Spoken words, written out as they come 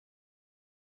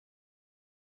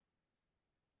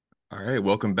All right,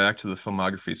 welcome back to the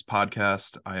Filmographies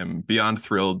podcast. I am beyond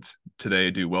thrilled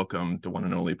today to welcome the one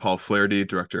and only Paul Flaherty,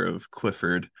 director of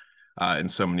Clifford,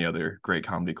 and so many other great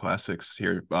comedy classics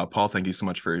here. Paul, thank you so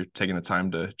much for taking the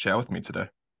time to chat with me today.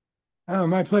 Oh,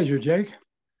 my pleasure, Jake.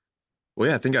 Well,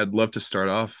 yeah, I think I'd love to start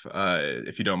off,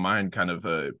 if you don't mind, kind of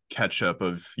a catch up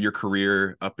of your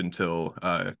career up until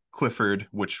Clifford,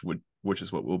 which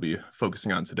is what we'll be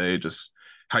focusing on today. Just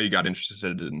how you got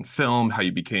interested in film, how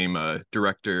you became a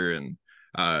director, and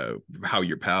how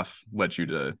your path led you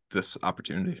to this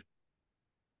opportunity.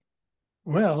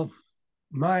 Well,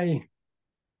 my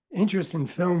interest in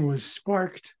film was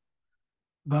sparked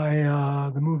by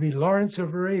the movie Lawrence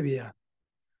of Arabia,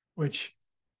 which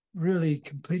really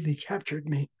completely captured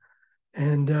me.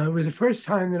 And it was the first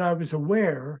time that I was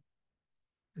aware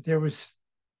that there was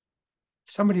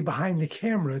somebody behind the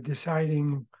camera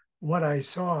deciding what I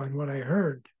saw and what I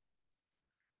heard.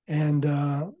 And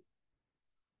I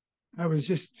was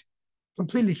just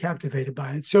completely captivated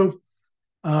by it. So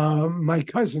my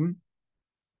cousin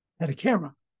had a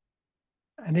camera,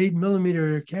 an 8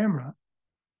 millimeter camera,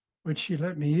 which she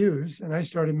let me use. And I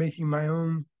started making my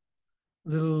own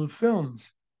little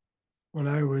films when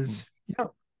I was young.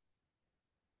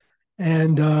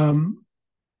 And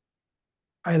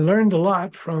I learned a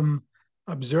lot from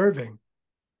observing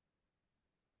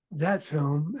that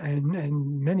film and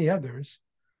many others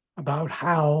about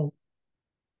how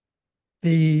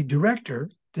the director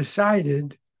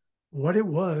decided what it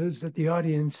was that the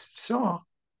audience saw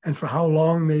and for how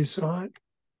long they saw it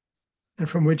and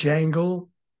from which angle.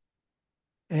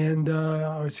 And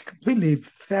I was completely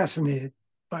fascinated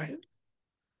by it.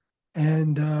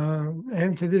 And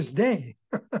to this day.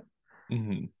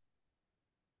 Mm-hmm.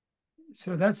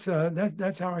 So that's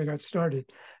how I got started.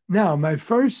 Now, my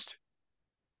first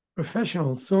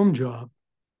professional film job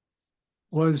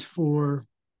was for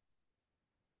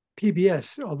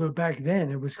PBS, although back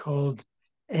then it was called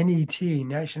NET,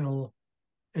 National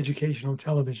Educational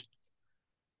Television.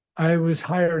 I was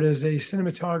hired as a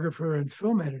cinematographer and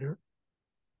film editor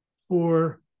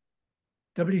for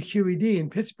WQED in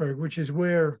Pittsburgh, which is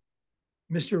where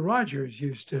Mr. Rogers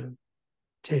used to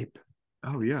tape.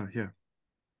 Oh yeah, yeah.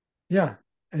 Yeah.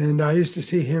 And I used to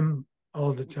see him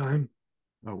all the time.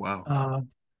 Oh wow. Uh,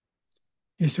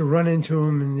 Used to run into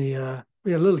him in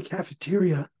we had a little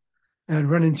cafeteria, and I'd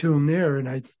run into him there, and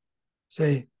I'd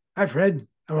say, "Hi, Fred,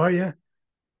 how are you?" And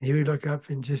he would look up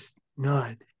and just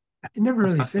nod. He never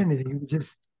really said anything; he would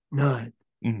just nod,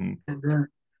 Mm-hmm. and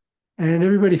and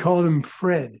everybody called him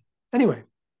Fred. Anyway,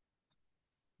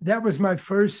 that was my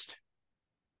first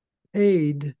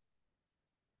paid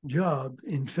job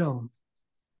in film,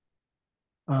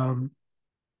 um,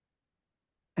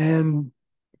 and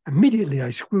immediately I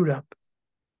screwed up.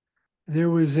 There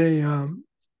was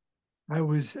I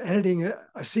was editing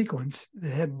a sequence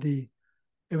that had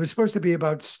it was supposed to be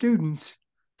about students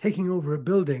taking over a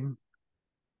building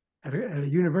at a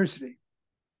university.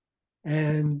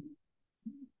 And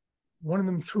one of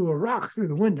them threw a rock through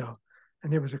the window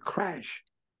and there was a crash.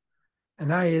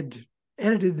 And I had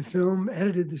edited the film,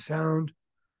 edited the sound,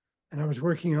 and I was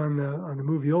working on the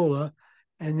moviola.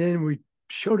 And then we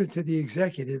showed it to the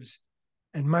executives,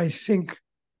 and my sync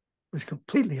was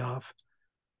completely off.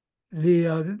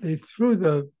 They threw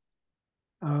the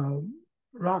uh,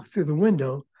 rock through the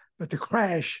window, but the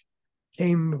crash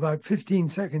came about 15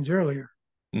 seconds earlier,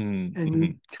 and the Mm-hmm.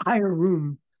 entire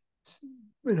room,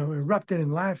 erupted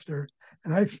in laughter.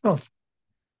 And I felt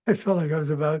like I was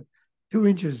about 2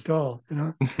 inches tall,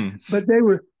 but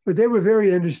they were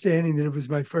very understanding that it was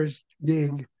my first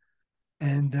gig,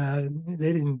 and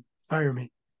they didn't fire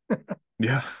me.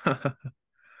 Yeah.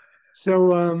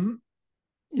 So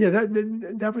yeah,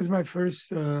 that was my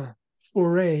first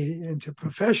foray into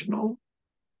professional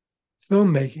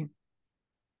filmmaking.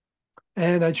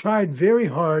 And I tried very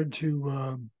hard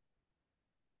to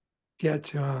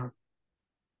get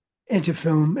into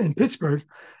film in Pittsburgh.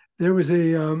 There was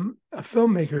a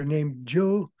filmmaker named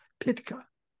Joe Pitka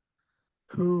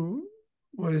who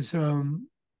was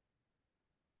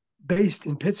based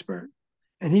in Pittsburgh.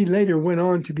 And he later went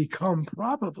on to become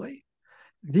probably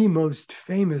the most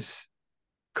famous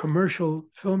commercial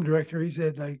film director. He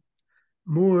said like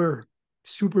more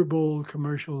Super Bowl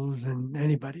commercials than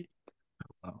anybody.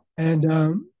 Wow.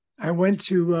 And I went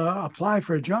to apply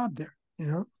for a job there,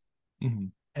 Mm-hmm.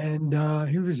 and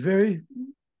he was very,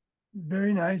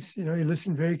 very nice. He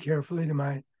listened very carefully to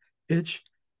my pitch.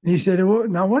 And he said, well,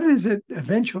 now what is it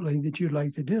eventually that you'd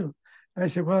like to do? And I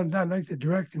said, well, I'd like to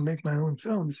direct and make my own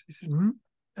films. He said,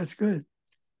 that's good.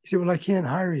 He said, well, I can't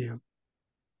hire you.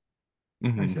 I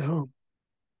Mm-hmm. said, oh,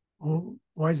 well,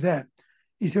 why is that?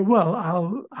 He said, well,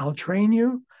 I'll train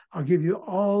you. I'll give you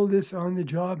all this on the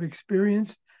job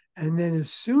experience. And then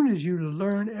as soon as you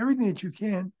learn everything that you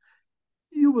can,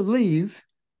 you will leave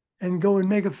and go and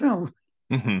make a film.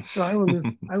 Hmm. So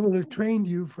I will have trained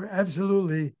you for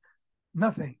absolutely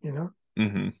nothing, you know.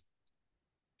 Hmm.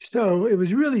 So it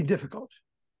was really difficult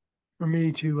for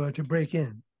me to break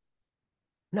in.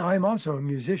 Now I'm also a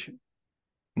musician,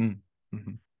 Hmm.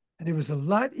 and it was a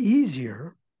lot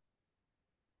easier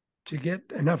to get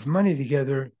enough money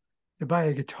together to buy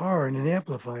a guitar and an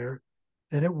amplifier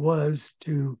than it was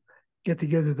to get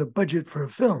together the budget for a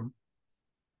film.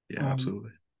 Yeah, Um,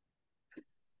 absolutely.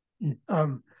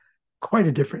 um, Quite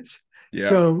a difference. Yeah.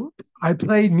 So I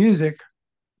played music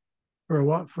for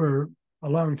a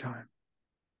long time.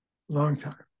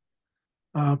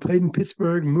 Played in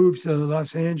Pittsburgh, moved to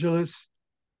Los Angeles,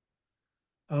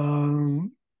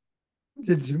 um,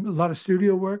 did a lot of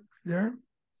studio work there.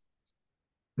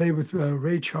 Played with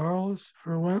Ray Charles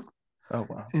for a while, Oh,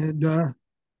 wow. and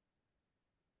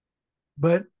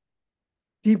but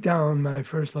deep down, my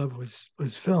first love was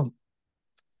film.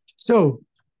 So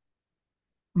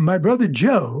my brother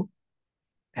Joe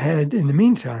had, in the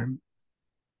meantime,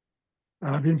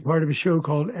 been part of a show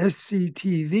called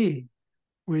SCTV,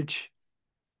 which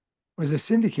was a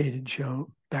syndicated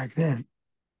show back then,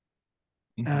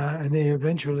 Hmm. and they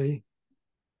eventually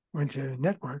went to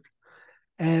network.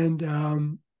 And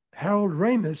Harold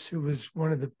Ramis, who was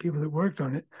one of the people that worked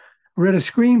on it, read a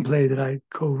screenplay that I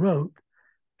co-wrote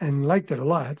and liked it a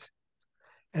lot.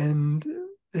 And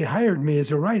they hired me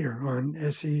as a writer on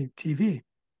SCTV.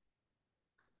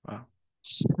 Wow.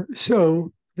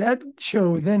 So that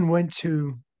show then went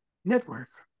to network,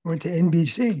 went to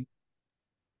NBC,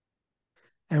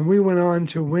 and we went on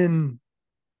to win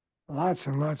lots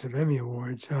and lots of Emmy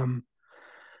awards.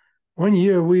 One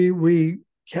year we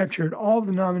captured all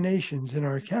the nominations in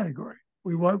our category.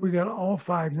 We got all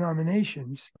five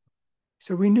nominations,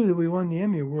 so we knew that we won the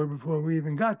Emmy award before we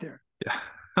even got there.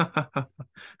 Yeah.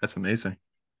 That's amazing.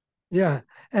 Yeah,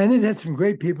 and it had some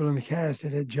great people in the cast.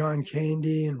 It had John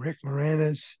Candy and Rick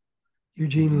Moranis,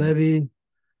 Eugene Hmm. Levy,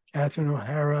 Catherine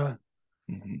O'Hara.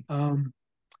 Hmm. Um,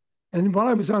 and while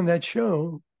I was on that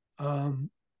show, um,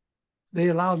 they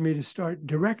allowed me to start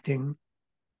directing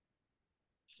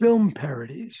film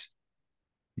parodies,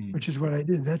 which is what I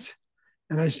did.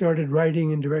 And I started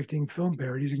writing and directing film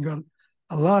parodies and got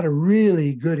a lot of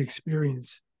really good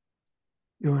experience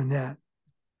doing that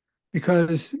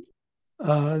because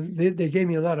they gave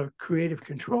me a lot of creative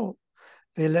control.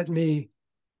 They let me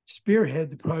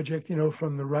spearhead the project,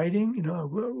 from the writing.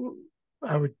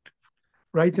 I would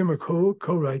write them or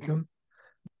co-write them,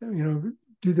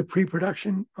 do the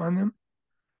pre-production on them,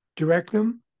 direct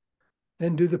them,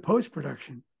 then do the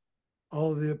post-production,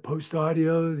 all the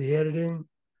post-audio, the editing.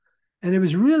 And it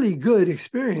was really good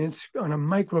experience on a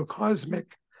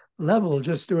microcosmic level,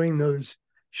 just doing those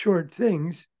short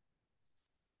things,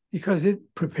 because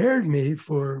it prepared me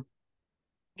for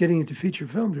getting into feature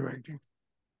film directing.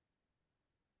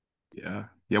 Yeah.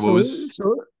 Yeah. What So, was,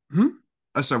 so hmm?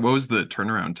 sorry, what was the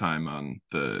turnaround time on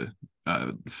the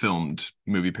filmed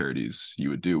movie parodies you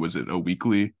would do? Was it a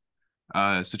weekly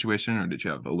situation, or did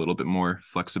you have a little bit more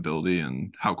flexibility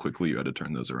and how quickly you had to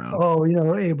turn those around? Oh,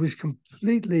 it was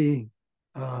completely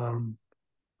um,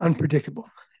 unpredictable.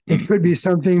 It Mm. could be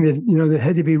something that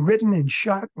had to be written and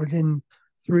shot within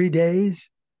 3 days,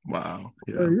 Wow.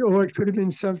 or, Yeah. or it could have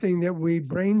been something that we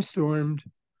brainstormed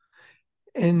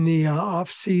in the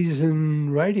off-season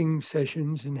writing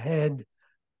sessions and had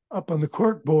up on the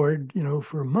cork board,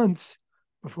 for months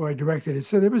before I directed it.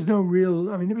 So there was no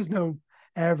there was no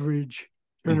average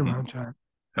Hmm. turnaround time,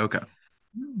 Okay.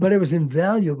 but it was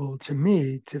invaluable to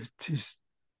me to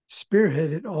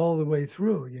spearhead it all the way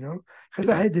through, because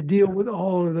I Yeah. had to deal with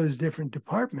all of those different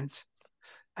departments.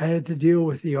 I had to deal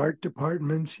with the art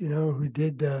department, who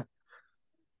did the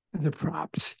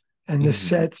props and the Hmm.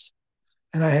 sets,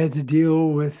 and I had to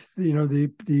deal with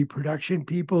the production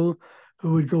people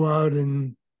who would go out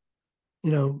and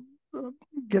you know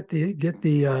get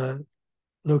the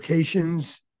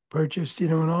locations purchased,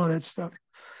 and all that stuff,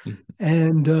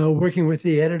 and working with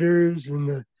the editors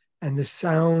and the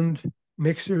sound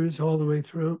mixers all the way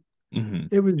through. Hmm.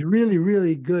 It was really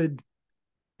really good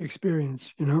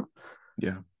experience.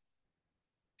 Yeah.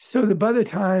 So by the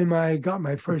time I got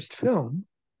my first film,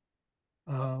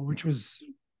 which was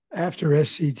after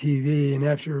SCTV and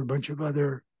after a bunch of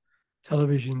other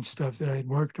television stuff that I had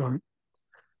worked on,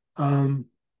 um,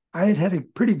 I had a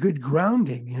pretty good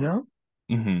grounding.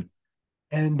 Hmm.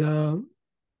 And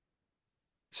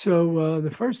so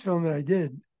the first film that I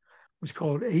did was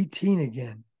called 18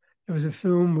 Again. It was a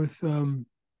film with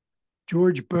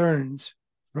George Burns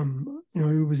from, he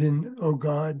was in Oh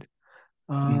God,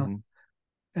 uh, Hmm.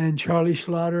 and Charlie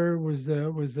Schlatter was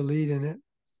the lead in it,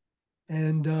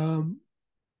 and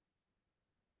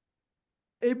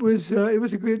it was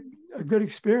a good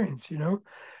experience,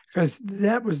 because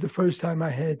that was the first time I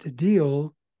had to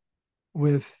deal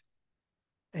with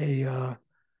a uh,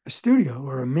 a studio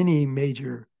or a mini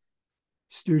major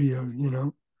studio,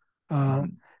 uh, Hmm.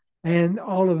 and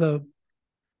all of the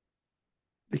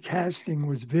casting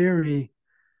was very,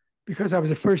 because I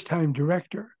was a first time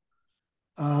director.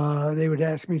 They would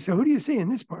ask me, "So who do you see in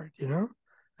this part?"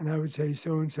 And I would say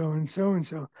so and so and so and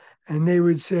so, and they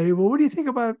would say, "Well, what do you think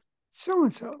about so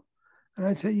and so?" And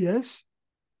I'd say, "Yes,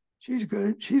 she's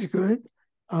good. She's good."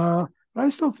 But I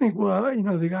still think, well,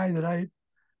 the guy that I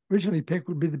originally picked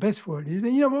would be the best for it. He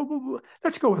said,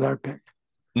 let's go with our pick.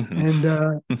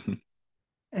 Hmm.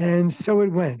 And so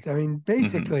it went. I mean, Hmm.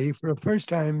 basically, for a first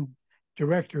time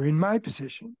director in my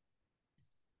position,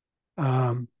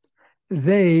 um,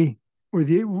 they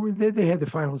they had the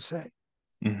final say.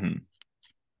 Hmm.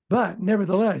 But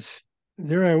nevertheless,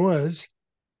 there I was,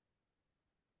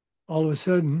 all of a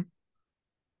sudden,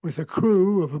 with a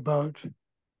crew of about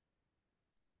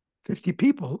 50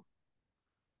 people,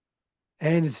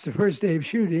 and it's the first day of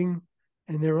shooting,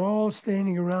 and they're all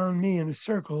standing around me in a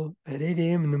circle at 8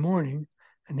 a.m. in the morning,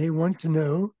 and they want to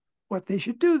know what they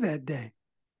should do that day.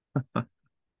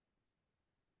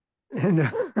 And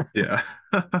Yeah.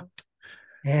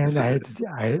 and It's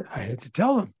I had to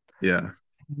tell them. yeah.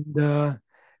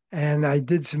 And, I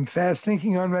did some fast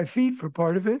thinking on my feet for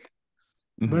part of it,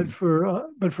 but Hmm. for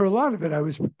a lot of it, I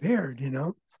was prepared.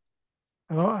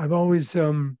 I've always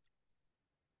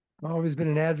been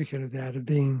an advocate of that, of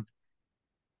being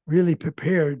really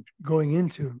prepared going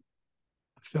into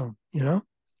a film.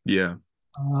 Yeah.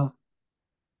 Uh,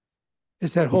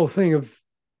 it's that whole thing of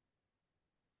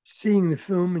seeing the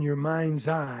film in your mind's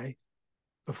eye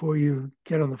before you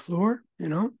get on the floor.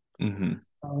 Hmm.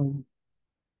 Um,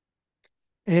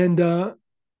 and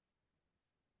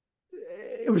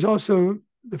it was also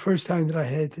the first time that I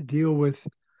had to deal with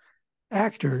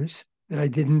actors that I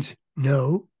didn't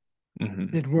know, Hmm.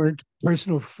 that weren't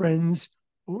personal friends,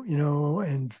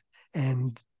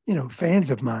 and fans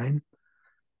of mine,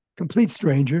 complete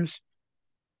strangers,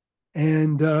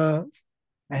 and I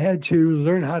had to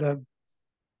learn how to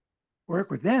work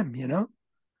with them,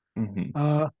 Hmm.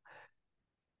 uh,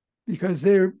 because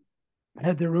they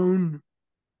had their own,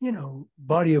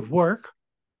 body of work,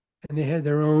 and they had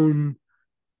their own,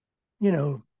 you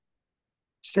know,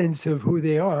 sense of who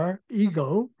they are,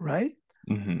 ego, right?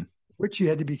 Hmm. Which you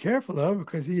had to be careful of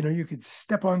because, you could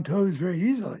step on toes very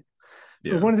easily.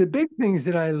 But Yeah. one of the big things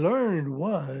that I learned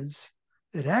was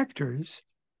that actors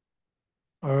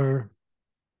are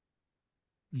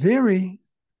very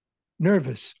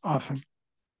nervous often Hmm.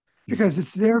 because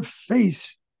it's their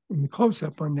face in the close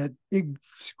up on that big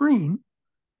screen,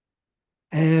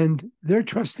 and they're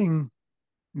trusting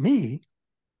me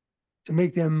to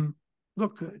make them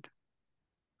look good.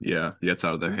 Yeah. Yeah. It's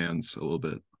out of their hands a little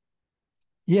bit.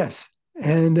 Yes,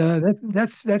 and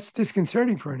that's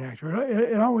disconcerting for an actor.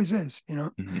 It always is.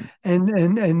 Hmm.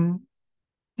 And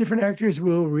different actors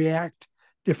will react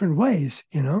different ways.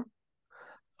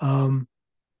 Um,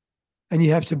 and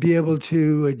you have to be able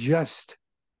to adjust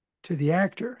to the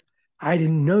actor. I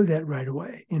didn't know that right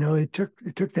away. It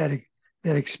took that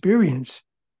experience.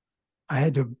 I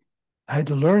had to I had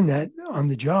to learn that on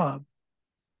the job.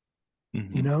 You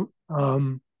Hmm.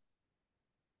 know,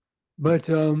 but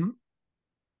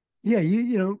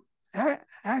yeah,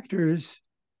 actors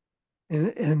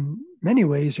in many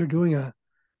ways are doing a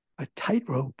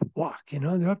tightrope walk.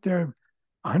 They're up there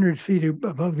 100 feet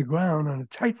above the ground on a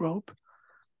tightrope,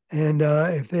 and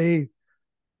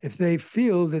if they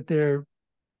feel that they're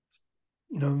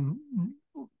you know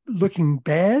looking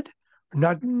bad,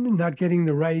 not getting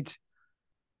the right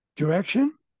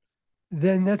direction,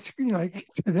 then that's like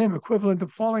to them equivalent to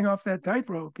falling off that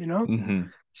tightrope. Hmm.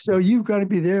 So you've got to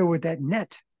be there with that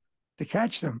net to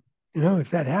catch them. If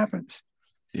that happens,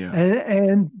 Yeah.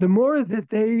 and the more that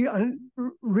they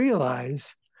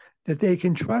realize that they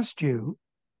can trust you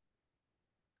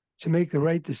to make the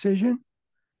right decision,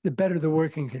 the better the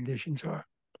working conditions are.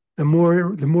 The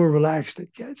more relaxed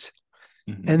it gets,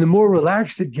 Hmm. and the more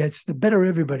relaxed it gets, the better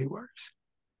everybody works.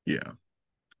 Yeah.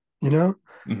 You know,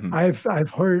 Hmm.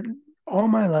 I've heard all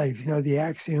my life, the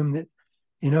axiom that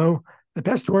you know the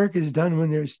best work is done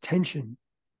when there's tension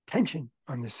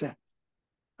on the set.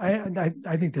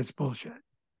 I think that's bullshit.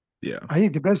 Yeah. I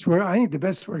think the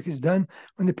best work is done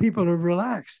when the people are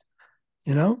relaxed.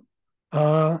 You know,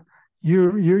 uh,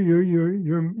 you're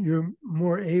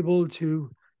more able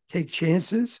to take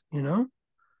chances.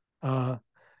 Uh,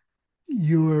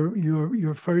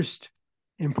 your first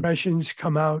impressions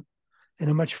come out in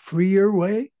a much freer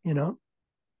way, you know.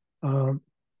 Um,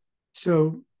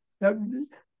 so that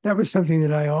that was something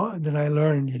that I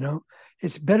learned. You know,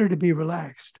 it's better to be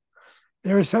relaxed.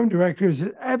 There are some directors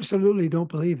that absolutely don't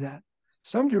believe that.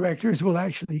 Some directors will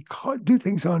actually do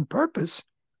things on purpose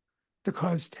to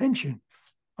cause tension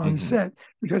on Hmm. set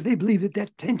because they believe that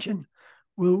that tension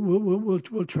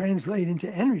will translate into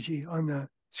energy on the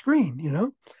screen. You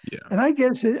know, Yeah. and I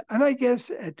guess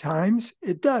at times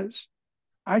it does.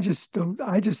 I just don't.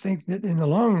 I just think that in the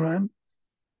long run,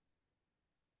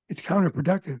 it's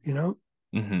counterproductive. You know,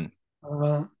 Hmm.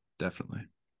 uh, Definitely.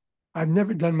 I've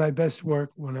never done my best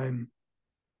work when I'm,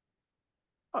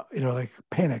 like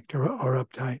panicked or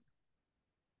uptight.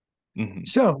 Hmm.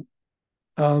 So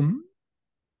um,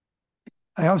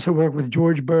 I also worked with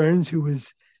George Burns, who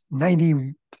was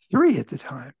 93 at the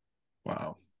time.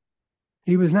 Wow.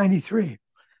 He was 93.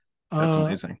 That's Uh,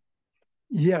 amazing.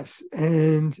 yes,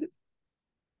 and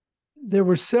there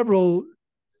were several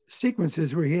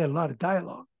sequences where he had a lot of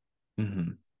dialogue,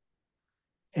 Hmm.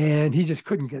 and he just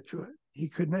couldn't get through it. He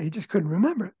could not. He just couldn't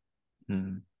remember it.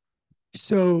 Hmm.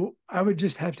 So I would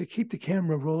just have to keep the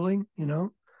camera rolling. You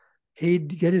know, he'd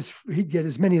get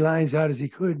as many lines out as he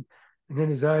could, and then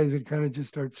his eyes would kind of just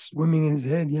start swimming in his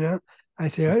head. You know,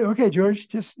 I'd say, "Okay, George,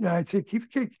 just," I'd say,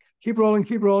 keep rolling,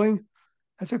 keep rolling.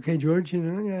 That's okay, George. You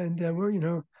know,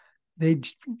 and they'd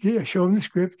show him the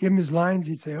script, give him his lines.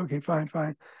 He'd say, "Okay, fine,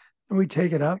 fine," and we'd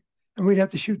take it up, and we'd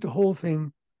have to shoot the whole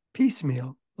thing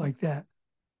piecemeal like that.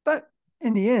 But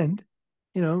in the end,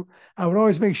 I would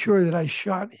always make sure that I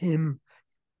shot him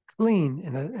clean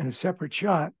in a separate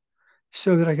shot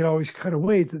so that I could always cut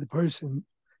away to the person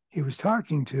he was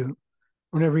talking to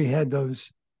whenever he had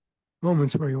those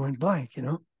moments where he went blank, you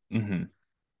know. Hmm.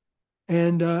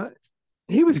 And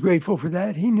he was grateful for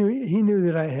that. He knew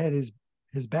that I had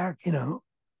his back, you know.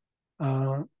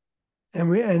 Uh,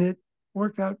 and it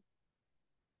worked out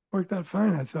worked out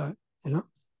fine. I thought, you know.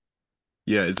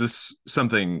 Yeah. Is this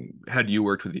something, had you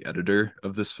worked with the editor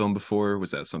of this film before?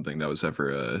 Was that something that was ever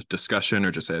a discussion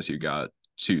or just as you got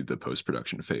to the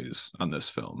post-production phase on this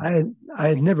film? I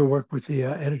had never worked with the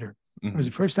editor. It was Hmm.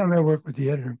 the first time I worked with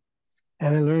the editor,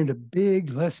 and I learned a big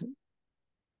lesson.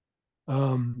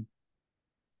 Um,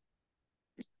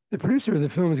 the producer of the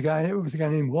film was a guy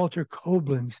named Walter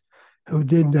Koblenz, who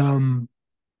did remember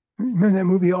that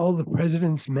movie All the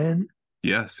President's Men?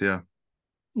 Yes. Yeah.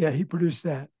 Yeah, he produced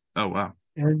that, Oh, wow.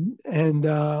 and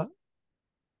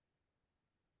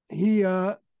he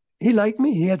uh, he liked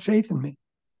me. He had faith in me,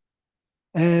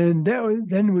 and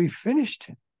then we finished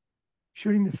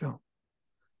shooting the film,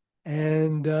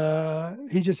 and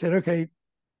he just said, "Okay,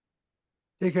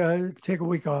 take a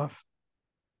week off,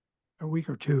 a week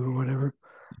or two, or whatever,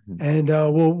 Mhm. and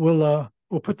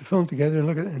we'll put the film together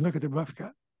and look at the rough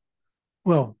cut."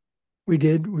 Well, we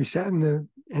did. We sat in the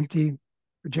empty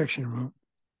projection room,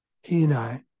 he and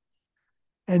I,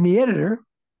 and the editor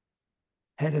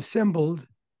had assembled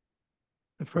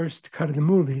the first cut of the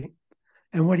movie.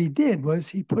 And what he did was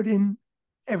he put in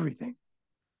everything.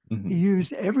 He Mhm.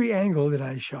 used every angle that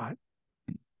I shot.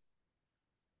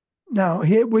 Now,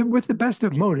 with the best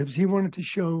of motives, he wanted to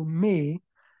show me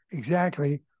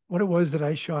exactly what it was that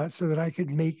I shot so that I could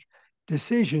make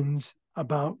decisions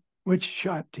about which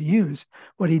shot to use.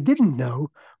 What he didn't know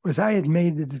was I had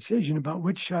made the decision about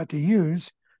which shot to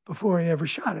use before I ever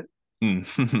shot it.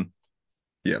 Mm.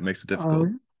 Yeah, it makes it difficult.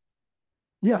 Um,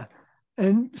 yeah,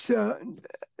 and so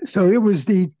it was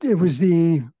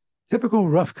the typical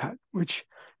rough cut, which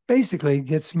basically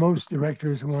gets most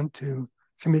directors want to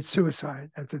commit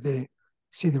suicide after they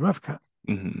see the rough cut.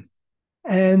 Hmm.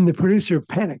 And the producer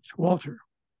panicked, Walter,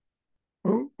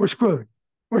 we're screwed.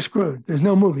 We're screwed. There's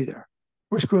no movie there.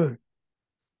 We're screwed.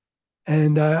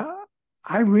 And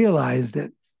I realized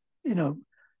that, you know,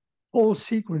 whole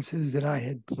sequences that I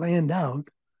had planned out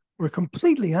were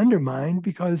completely undermined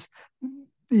because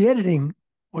the editing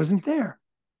wasn't there.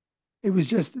 It was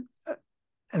just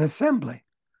an assembly.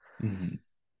 Hmm.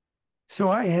 So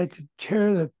I had to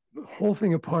tear the whole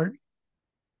thing apart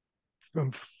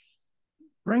from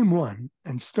frame one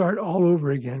and start all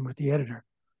over again with the editor.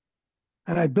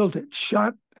 And I built it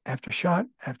shot after shot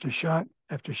after shot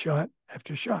after shot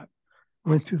after shot.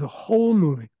 Went through the whole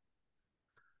movie.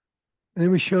 And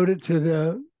then we showed it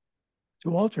to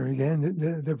Walter again,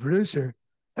 the producer,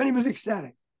 and he was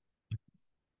ecstatic.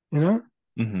 You know,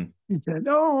 Hmm. he said,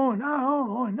 "Oh,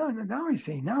 no, oh, no, no, now I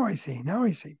see, now I see, now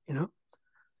I see."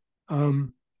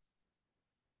 Um,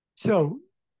 so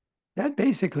that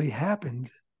basically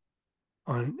happened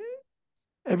on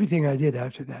everything I did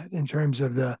after that in terms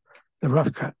of the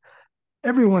rough cut.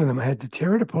 Every one of them, I had to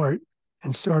tear it apart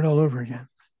and start all over again.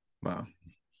 Wow.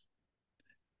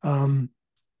 Um,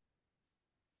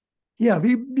 yeah,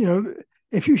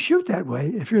 if you shoot that way,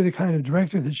 if you're the kind of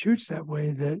director that shoots that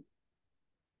way, that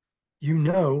you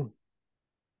know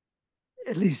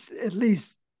at least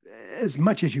as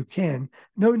much as you can.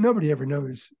 No, nobody ever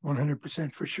knows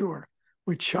 100% for sure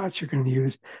which shots you're going to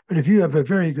use. But if you have a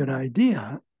very good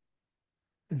idea,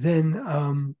 then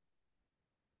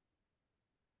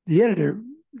the editor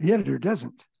the editor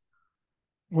doesn't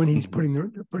when he's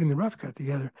Mhm. putting the rough cut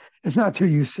together. It's not till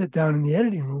you sit down in the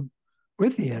editing room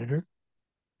with the editor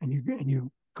and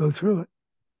you go through it,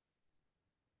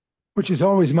 which is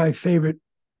always my favorite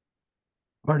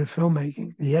part of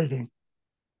filmmaking, the editing.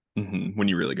 When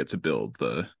you really get to build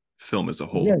the film as a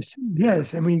whole. Yes, Yeah.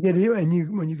 yes. And when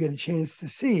you get a chance to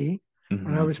see, when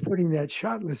I Hmm. was putting that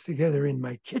shot list together in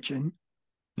my kitchen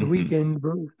Hmm.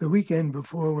 the weekend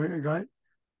before we got,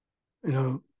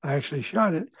 I actually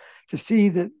shot it, to see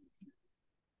that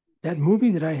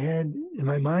movie that I had in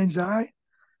my mind's eye,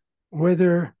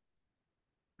 whether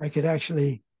I could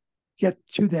actually get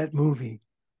to that movie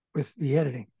with the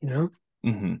editing.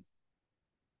 Hmm.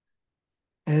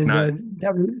 And Not.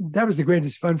 that was the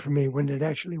greatest fun for me when it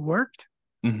actually worked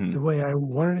Hmm. the way I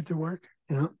wanted it to work.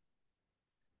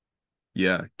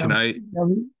 Yeah. That Can was, I? that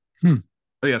was, hmm.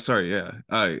 Oh yeah. Sorry. Yeah.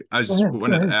 I Go just ahead, go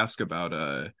wanted to ahead. ask about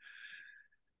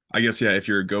I guess yeah, if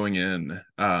you're going in,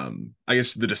 I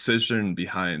guess the decision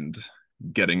behind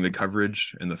getting the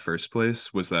coverage in the first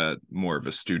place, was that more of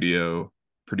a studio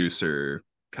producer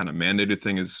kind of mandated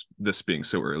thing, as this being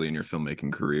so early in your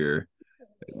filmmaking career?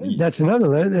 That's another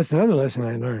lesson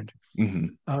I learned,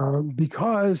 Mm-hmm.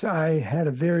 because I had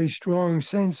a very strong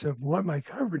sense of what my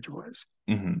coverage was.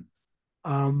 Mm-hmm.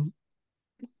 Um,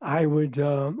 I would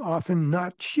often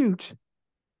not shoot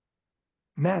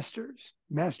master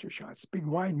shots, big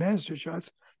wide master shots,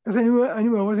 because I knew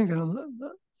I wasn't going to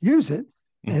use it,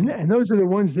 and Mm-hmm. and those are the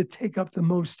ones that take up the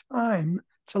most time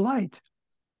to light.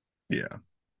 Yeah.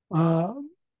 Uh,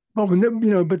 but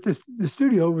the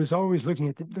studio was always looking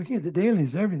at the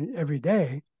dailies every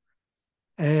day,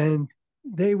 and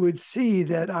they would see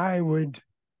that I would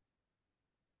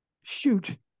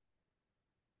shoot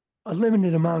a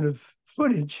limited amount of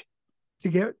footage to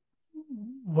get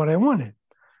what I wanted.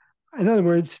 In other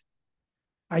words,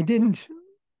 I didn't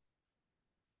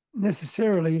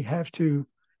necessarily have to,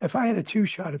 if I had a two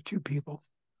shot of two people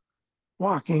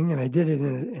walking and I did it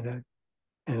in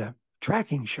a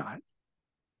tracking shot,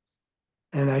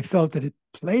 and I felt that it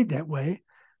played that way,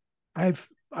 I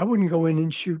wouldn't go in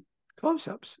and shoot close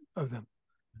ups of them.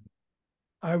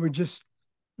 I would just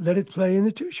let it play in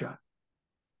the two shot.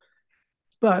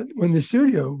 But when the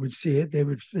studio would see it, they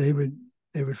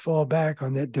would fall back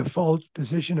on that default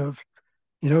position of,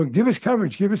 give us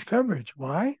coverage, give us coverage.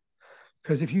 Why?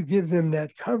 Because if you give them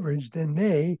that coverage, then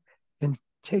they can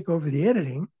take over the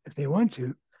editing if they want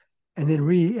to, and then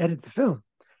re-edit the film.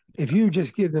 If you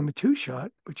just give them a two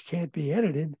shot, which can't be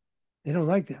edited, they don't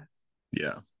like that.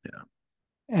 Yeah. Yeah.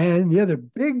 And the other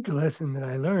big lesson that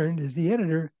I learned is the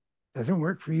editor doesn't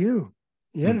work for you.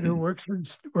 The editor Hmm. works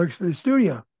for the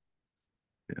studio.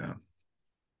 Yeah.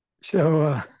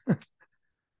 So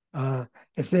uh,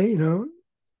 if the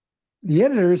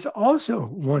editors also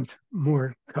want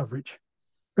more coverage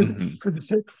for the Hmm. for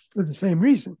the for the same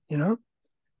reason.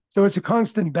 So it's a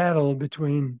constant battle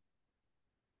between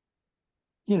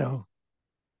you know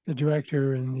the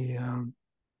director and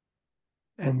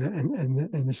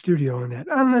the studio on that.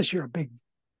 Unless you're a big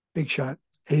shot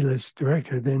A-list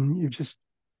director, then you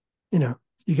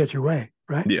get your way,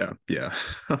 right? Yeah. Yeah.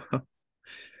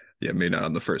 Yeah. Maybe not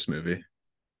on the first movie.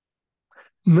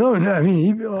 No, no. I mean,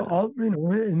 even Yeah. all in the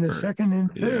Or in yeah.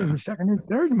 the second and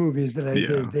third movies that I Yeah.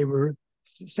 did, they were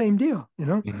same deal.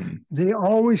 Hmm. They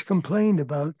always complained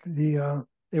about they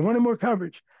wanted more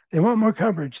coverage. They want more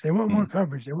coverage. They want more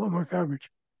coverage. They want more coverage.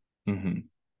 Hmm.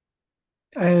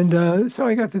 And so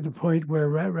I got to the point where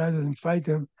rather than fight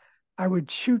them, I would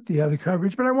shoot the other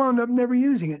coverage, but I wound up never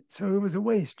using it, so it was a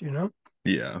waste.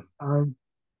 Yeah. Um,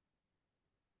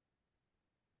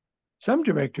 some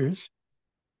directors,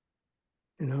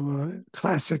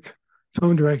 classic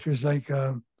film directors like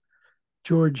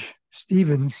George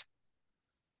Stevens,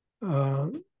 uh,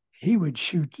 he would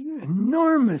shoot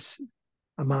enormous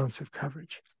amounts of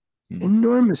coverage, Mm.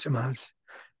 enormous amounts,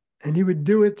 and he would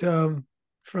do it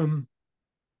from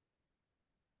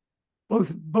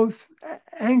both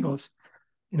angles,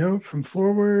 from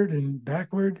forward and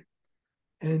backward,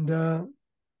 and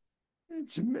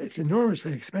it's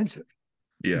enormously expensive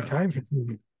and Yeah. time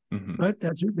consuming. Hmm. But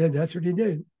that's what he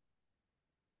did.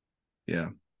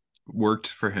 Yeah. Worked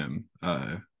for him.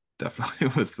 Definitely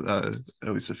with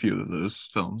at least a few of those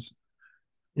films.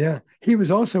 Yeah. He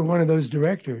was also one of those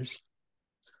directors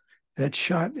that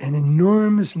shot an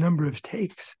enormous number of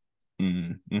takes.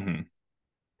 Mm-hmm.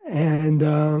 And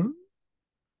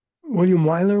William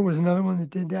Wyler was another one that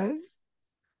did that.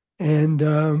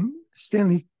 And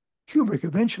Stanley Kubrick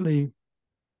eventually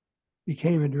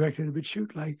became a director that would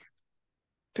shoot like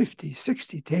 50,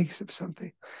 60 takes of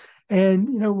something. And,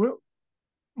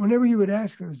 whenever you would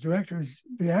ask those directors,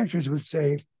 the actors would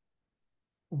say,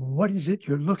 what is it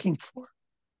you're looking for?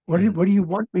 What do you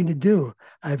want me to do?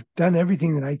 I've done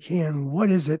everything that I can. What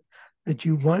is it that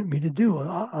you want me to do?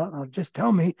 I'll just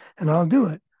tell me and I'll do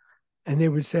it. And they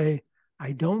would say,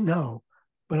 I don't know,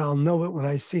 but I'll know it when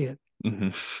I see it.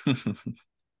 Mm-hmm.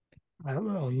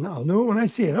 I'll know it when I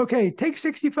see it. Okay, take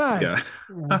 65.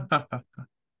 Yeah.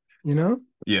 You know?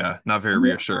 Yeah, not very I mean,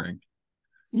 reassuring.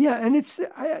 yeah, and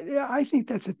I think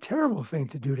that's a terrible thing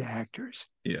to do to actors.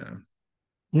 Yeah.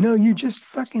 You just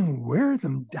fucking wear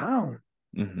them down.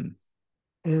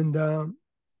 Mm-hmm.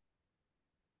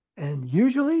 And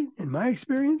usually, in my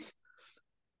experience,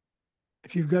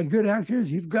 if you've got good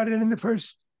actors, you've got it in the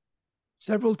first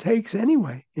several takes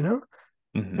anyway.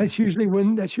 Mm-hmm. That's usually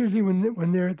when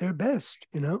they're at their best.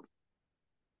 Yeah,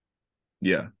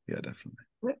 yeah, definitely.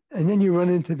 And then you run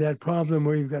into that problem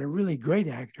where you've got a really great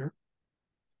actor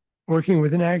working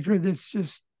with an actor that's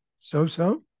just so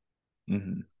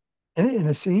Mm-hmm. in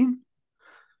a scene.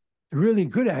 The really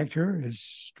good actor is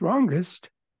strongest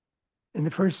in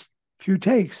the first few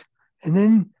takes and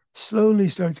then slowly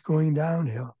starts going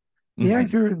downhill. The Mm-hmm.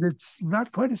 actor that's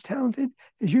not quite as talented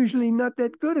is usually not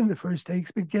that good in the first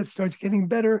takes, but starts getting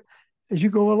better as you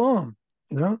go along,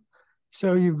 you know?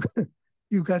 So you've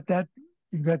got that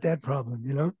you've got that problem.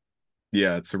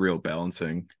 Yeah, it's a real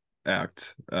balancing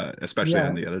act, especially in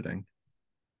Yeah, the editing.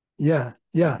 yeah,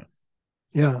 yeah,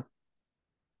 Yeah. yeah.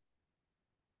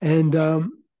 And I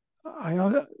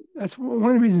that's one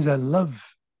of the reasons I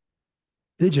love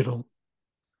digital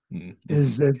Mm-hmm.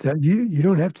 is that you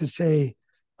don't have to say,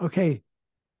 okay,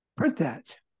 print that,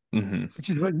 Mm-hmm. which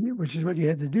is what you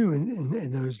had to do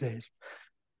in those days.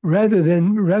 Rather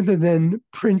than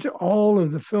print all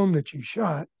of the film that you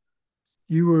shot,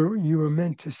 you were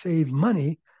meant to save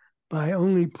money by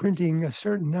only printing a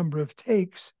certain number of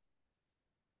takes,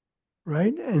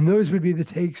 right? And those would be the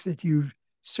takes that you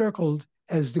circled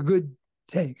as the good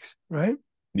takes, right?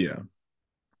 Yeah.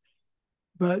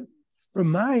 But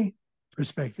from my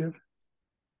perspective,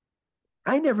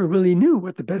 I never really knew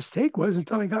what the best take was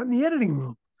until I got in the editing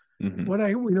room.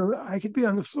 Mm-hmm. I could be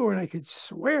on the floor and I could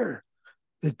swear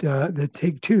that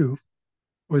take two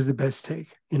was the best take.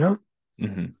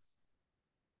 Mm-hmm.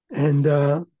 And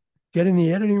get in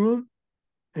the editing room,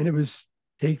 and it was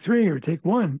take three or take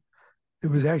one. It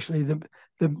was actually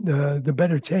the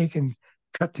better take and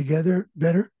cut together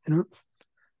better.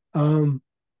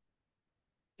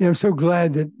 Yeah, I'm so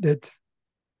glad that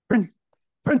print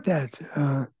print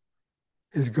that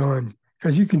is gone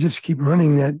because you can just keep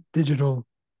running that digital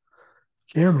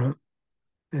camera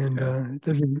and Yeah. it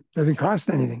doesn't cost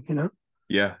anything.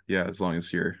 Yeah, yeah, as long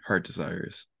as your heart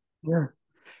desires. Yeah.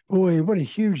 Boy, what a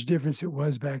huge difference it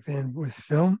was back then with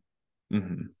film,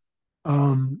 Mm-hmm.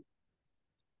 um,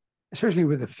 especially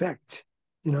with effect.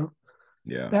 You know,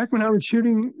 Yeah. back when I was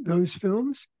shooting those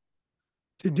films,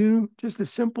 to do just a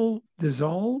simple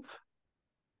dissolve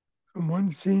from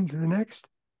one scene to the next,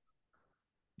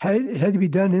 it had to be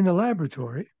done in the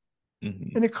laboratory,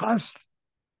 Mm-hmm. and it cost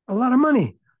a lot of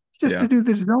money just to Yeah. do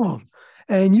the dissolve.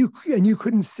 And you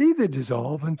couldn't see the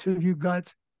dissolve until you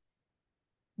got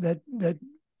that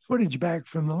footage back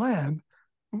from the lab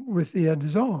with the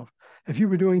dissolve. If you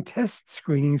were doing test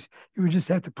screenings, you would just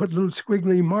have to put little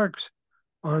squiggly marks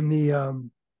on the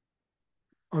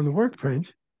work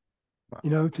print,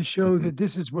 Wow. to show Mm-hmm. that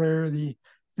this is where the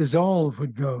dissolve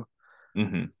would go.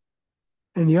 Mm-hmm.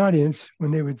 And the audience,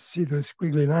 when they would see those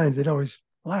squiggly lines, they'd always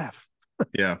laugh.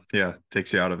 Yeah, yeah.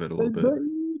 Takes you out of it a little But bit. but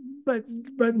but,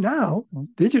 but now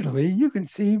digitally, you can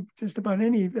see just about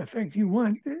any effect you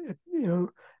want,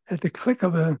 at the click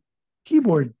of a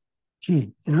keyboard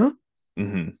key.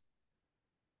 Mm-hmm.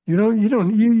 You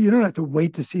don't have to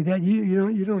wait to see that.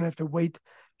 You don't have to wait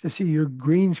to see your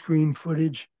green screen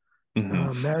footage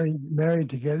Mm-hmm. married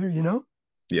together.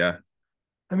 Yeah.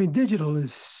 I mean, digital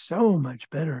is so much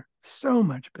better, so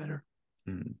much better.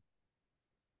 Mm-hmm.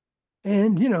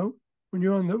 And when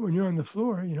you're on the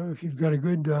floor, if you've got a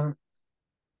good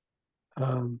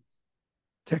um,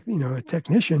 a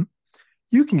technician,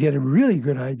 you can get a really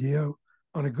good idea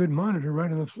on a good monitor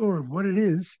right on the floor of what it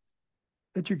is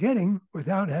that you're getting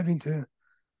without having to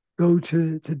go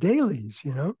to dailies,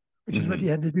 which is what Mm-hmm.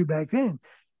 you had to do back then.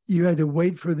 You had to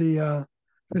wait for the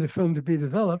film to be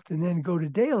developed and then go to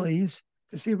dailies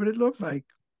to see what it looked like.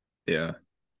 Yeah.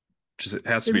 Just it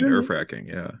has to It be really, nerve-wracking.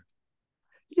 Yeah.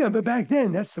 yeah, but back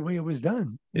then that's the way it was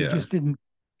done. You Yeah. just didn't,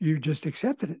 you just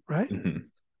accepted it, right? Hmm.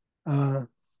 Uh,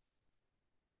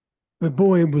 but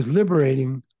boy, it was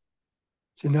liberating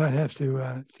to not have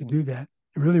to do that.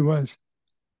 It really was.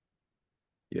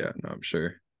 Yeah, no, I'm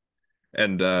sure.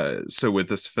 And so with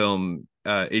this film,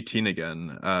 18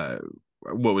 again,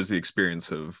 what was the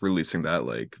experience of releasing that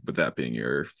like, with that being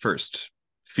your first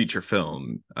feature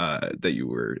film that you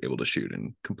were able to shoot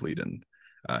and complete and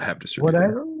have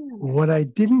distributed? What I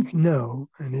didn't know,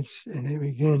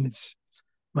 again, it's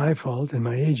my fault and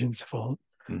my agent's fault,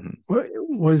 Hmm.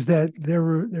 was that there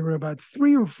were about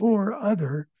three or four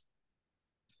other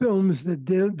films that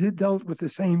dealt with the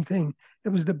same thing. It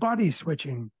was the body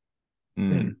switching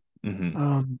thing. Mm-hmm.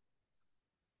 Um,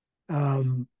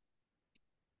 um,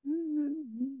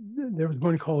 there was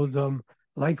one called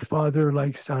Like Father,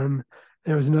 Like Son.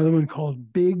 There was another one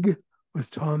called Big with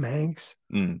Tom Hanks.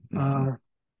 Mm-hmm. Uh,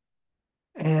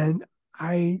 and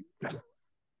I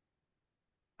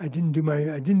I didn't do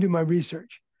my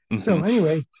research. Hmm. So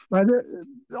anyway,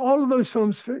 all of those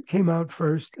films came out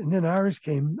first, and then ours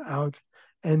came out,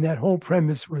 and that whole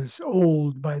premise was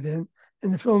old by then,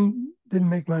 and the film didn't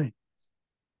make money.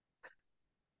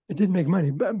 It didn't make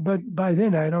money, but by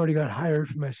then I had already got hired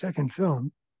for my second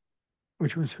film,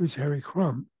 which was Who's Harry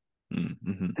Crumb, Hmm.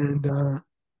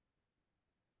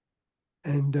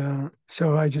 and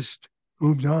so I just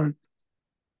moved on.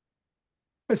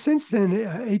 But since then,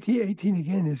 18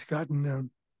 again has gotten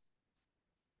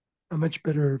a much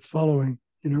better following.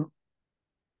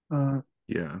 Uh,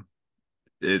 Yeah.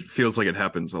 It feels like it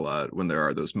happens a lot when there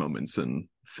are those moments in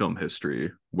film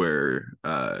history where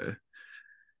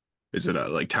is it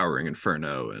like Towering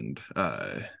Inferno and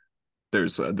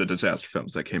there's the disaster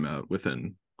films that came out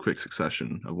within quick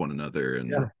succession of one another and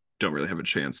yeah, don't really have a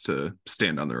chance to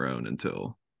stand on their own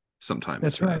until some time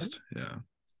has that's right. passed. Yeah.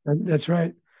 That's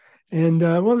right. And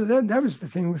well, that was the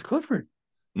thing with Clifford.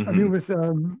 I mean, Hmm.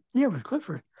 with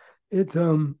Clifford, it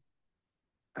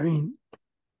I mean,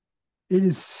 it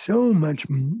is so much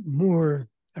more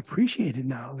appreciated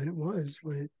now than it was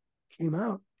when it came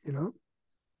out.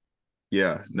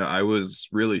 Yeah. No, I was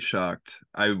really shocked.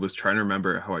 I was trying to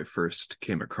remember how I first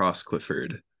came across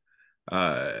Clifford.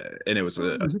 And it was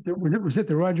Was it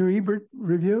the Roger Ebert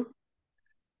review?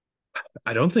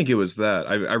 I don't think it was that.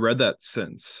 I read that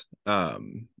since.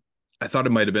 I thought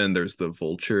it might have been there's the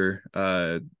Vulture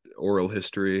oral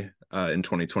history in Oh,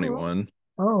 2021.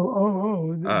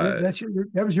 Uh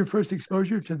that was your first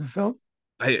exposure to the film.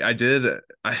 I did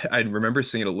I remember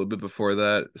seeing it a little bit before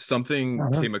that. Something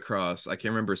Uh-huh. came across, I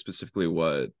can't remember specifically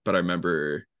what, but I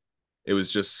remember it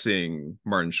was just seeing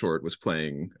Martin Short was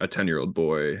playing a 10-year-old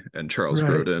boy and Charles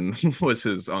Right, Grodin was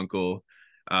his uncle.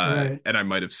 right, And I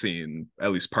might have seen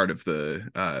at least part of the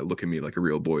look at me like a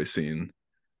real boy scene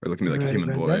or look at me like a right, human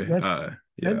right. boy. That,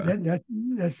 Yeah. that that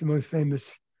that's the most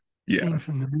famous scene Yeah.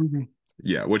 from the movie.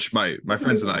 Yeah, which my Look at me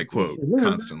friends and like I a quote person.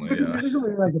 constantly. Yeah. Look at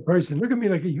me like a person. Look at me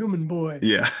like a human boy.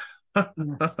 Yeah. Yeah.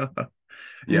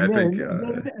 Yeah, I think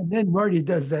And then Marty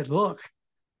does that look.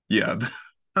 yeah.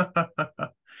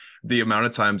 The amount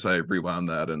of times I rewound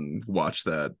that and watched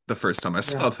that the first time I Yeah,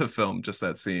 saw the film, just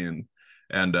that scene.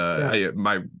 And yeah.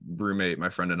 my roommate, my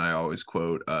friend and I always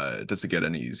quote, does it get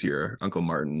any easier, Uncle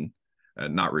Martin?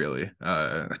 Not really.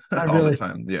 Not All the really.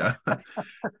 time. Yeah.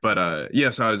 But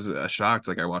yeah, so I was shocked.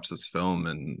 Like I watched this film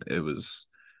and it was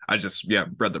I just yeah,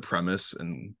 read the premise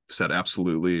and said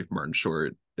absolutely Martin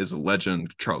Short is a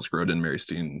legend, Charles Grodin, Mary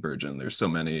Steenburgen. There's so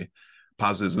many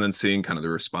positives. And then seeing kind of the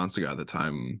response I got at the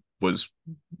time was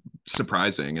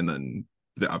surprising. And then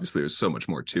obviously there's so much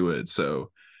more to it.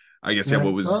 So I guess yeah, Yeah.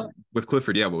 what was Well, with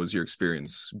Clifford? Yeah, what was your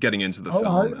experience getting into the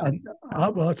film? And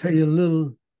I'll tell you a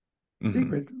little mhm,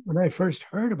 secret. When I first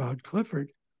heard about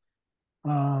Clifford,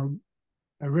 um,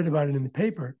 I read about it in the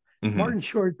paper. mhm, Martin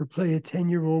Short to play a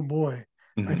 10-year-old boy.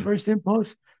 My mhm. first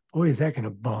impulse, boy, is that going to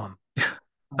bomb.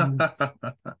 Um,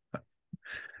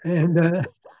 and, uh,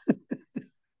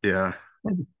 Yeah.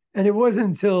 and it wasn't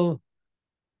until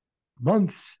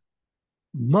months,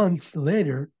 months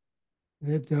later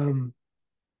that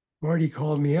Marty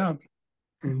called me up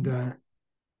and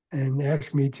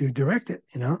asked me to direct it.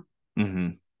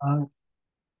 Hmm. Uh,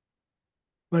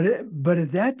 but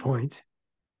at that point,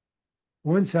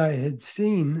 once I had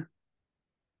seen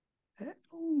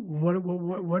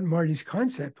what Marty's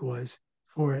concept was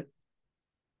for it,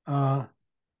 uh,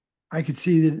 I could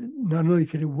see that not only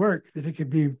could it work, that it could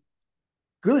be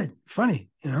good, funny.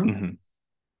 Hmm.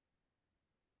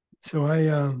 So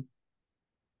I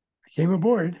came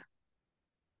aboard,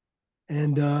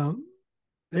 and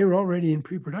they were already in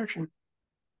pre-production.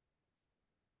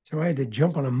 So I had to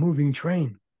jump on a moving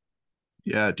train.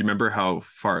 Yeah. Do you remember how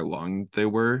far along they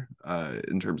were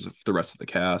in terms of the rest of the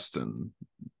cast and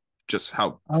just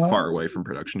how Uh, far away from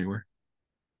production you were?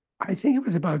 I think it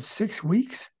was about 6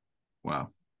 weeks, Wow.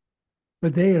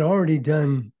 but they had already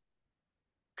done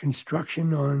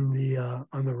construction on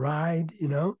the ride.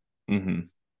 Hmm.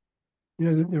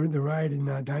 The ride in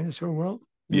Dinosaur World,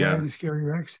 the ride of Yeah. the Scary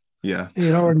Rex. Yeah. They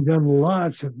had already done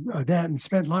lots of that and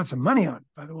spent lots of money on it,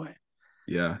 by the way.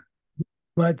 Yeah.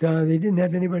 But they didn't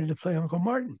have anybody to play Uncle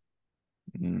Martin.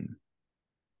 Mm.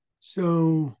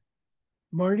 So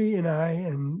Marty and I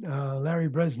and Larry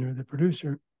Bresner, the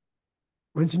producer,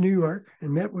 went to New York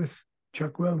and met with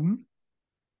Chuck Roden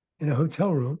in a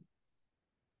hotel room.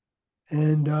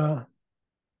 And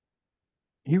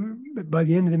he, by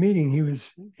the end of the meeting,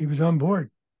 he was on board.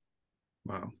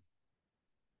 Wow.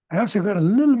 I also got a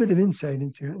little bit of insight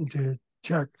into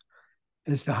Chuck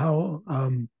as to how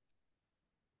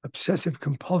obsessive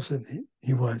compulsive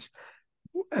he was,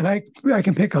 and I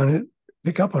can pick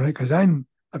up on it because I'm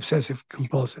obsessive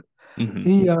compulsive. Hmm.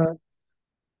 He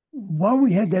While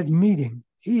we had that meeting,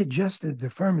 he adjusted the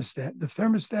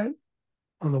thermostat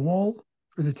on the wall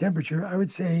for the temperature. I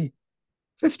would say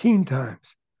 15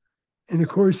 times in the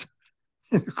course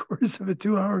in the course of a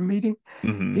 2 hour meeting.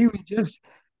 Hmm. He was just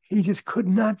he just could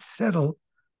not settle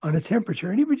on a temperature,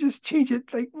 and he would just change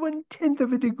it like 1/10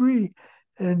 of a degree,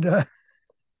 and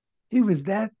he was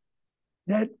that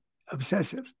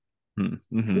obsessive. Hmm.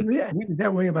 And he was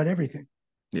that way about everything,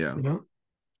 Yeah. you know.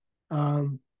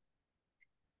 Um,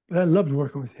 but I loved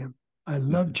working with him. I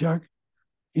loved Hmm. Chuck.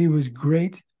 He was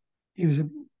great. He was a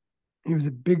he was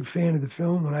a big fan of the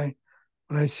film. When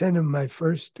I sent him my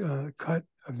first cut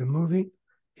of the movie,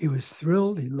 he was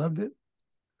thrilled. He loved it.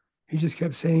 He just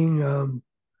kept saying,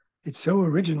 "It's so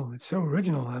original. It's so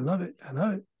original. I love it. I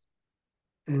love it,"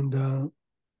 and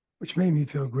which made me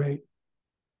feel great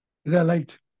because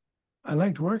I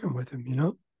liked working with him,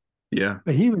 Yeah.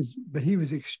 But he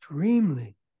was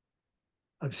extremely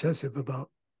obsessive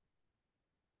about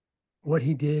what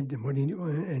he did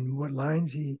and what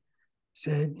lines he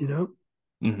said.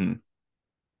 Hmm.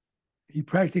 He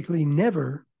practically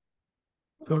never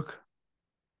took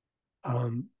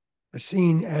um, a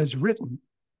scene as written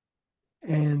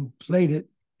and played it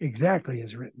exactly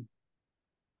as written.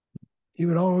 He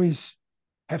would always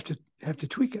have to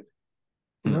tweak it.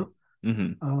 You know,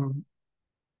 Hmm. um,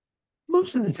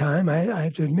 most of the time, I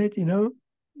have to admit,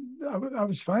 I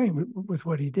was fine with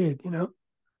what he did.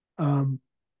 Um,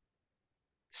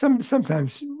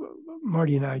 sometimes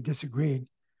Marty and I disagreed.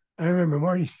 I remember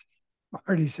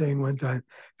Marty saying one time,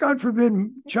 "God forbid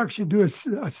Chuck should do a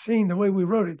scene the way we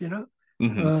wrote it."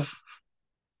 Hmm. Uh,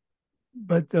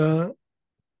 but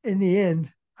in the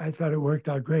end, I thought it worked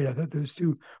out great. I thought those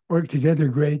two worked together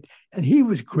great, and he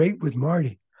was great with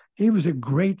Marty. He was a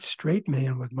great straight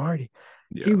man with Marty.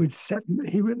 He Yeah. would set.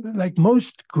 He would, like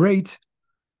most great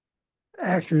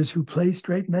actors who play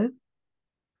straight men.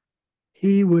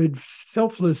 He would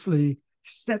selflessly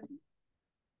set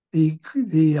the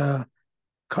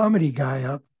comedy guy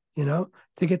up,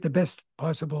 to get the best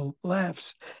possible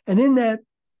laughs. And in that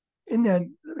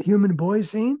human boy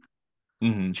scene,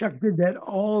 Hmm. Chuck did that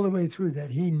all the way through. That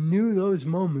he knew those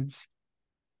moments,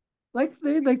 like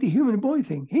the human boy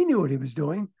thing. He knew what he was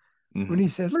doing when he Hmm.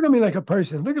 said, "Look at me like a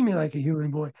person. Look at me like a human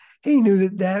boy." He knew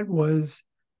that was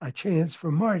a chance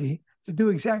for Marty to do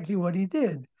exactly what he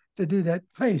did, to do that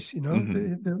face, Hmm.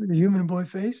 the human boy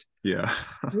face. Yeah.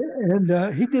 And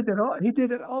he did that all. He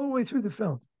did it all the way through the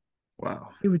film.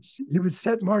 Wow. He would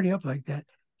set Marty up like that,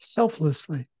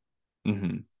 selflessly.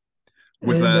 Hmm.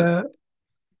 Was And that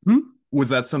hmm? was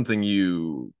that something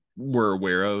you were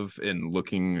aware of in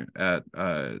looking at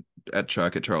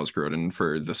Chuck at Charles Grodin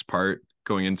for this part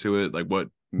going into it? Like what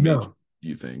made No,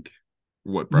 you think?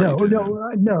 What brought you no, to no,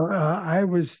 him? no. I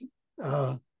was,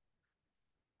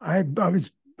 I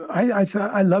was, I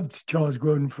thought I loved Charles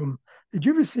Grodin from. Did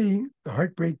you ever see The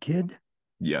Heartbreak Kid?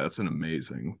 Yeah, that's an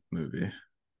amazing movie.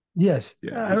 Yes,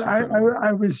 Yeah, I, he's I, incredible.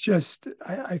 I was just,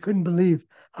 I couldn't believe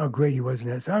how great he was in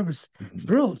that. So I was Hmm.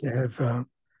 thrilled to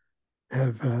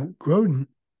have Grodin,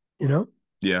 you know.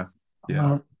 Yeah.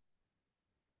 Yeah. Uh,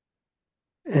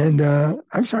 and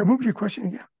I'm sorry, what was your question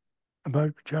again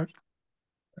about Chuck?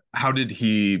 How did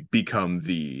he become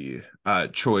the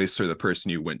choice or the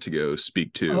person you went to go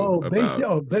speak to Oh,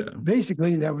 about? but Yeah.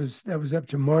 basically that was up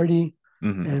to Marty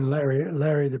Hmm. and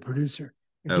Larry, the producer.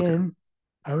 Okay. Again,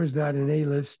 I was not an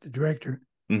A-list director,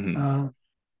 Hmm. uh,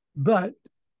 but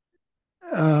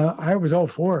I was all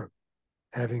for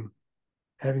having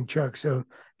having Chuck, so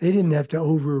they didn't have to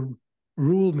overrule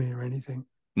me or anything.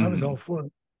 I was all Hmm. for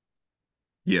it.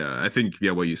 Yeah, I think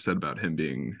yeah, what you said about him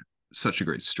being such a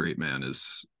great straight man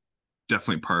is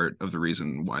definitely part of the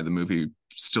reason why the movie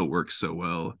still works so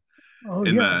well. Oh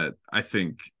In yeah, that, I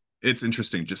think it's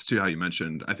interesting just to how you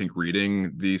mentioned, I think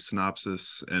reading the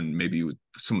synopsis and maybe with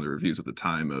some of the reviews at the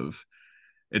time of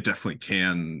it definitely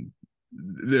can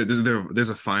there's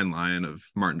a fine line of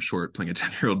Martin Short playing a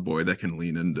 10-year-old boy that can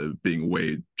lean into being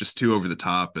way just too over the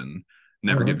top and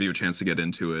never uh-huh. give you a chance to get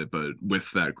into it. But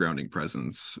with that grounding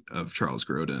presence of Charles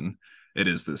Grodin, it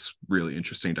is this really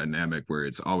interesting dynamic where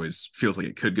it's always feels like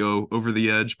it could go over the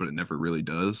edge, but it never really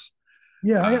does.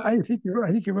 Yeah, Uh, I think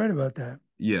you're right about that.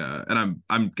 yeah, and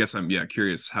I'm guess I'm yeah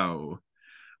curious how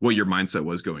what your mindset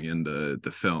was going into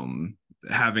the film,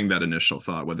 having that initial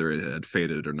thought, whether it had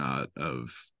faded or not,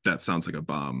 of that sounds like a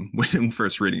bomb when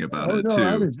first reading about Oh it no, too.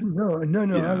 I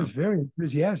Yeah. was very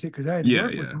enthusiastic because I had Yeah.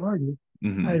 worked with Yeah. Marty. I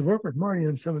Mm-hmm. had worked with Marty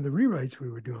on some of the rewrites we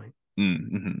were doing,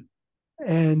 Mm-hmm.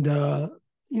 and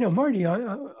Marty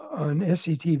on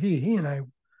SCTV, he and I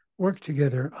worked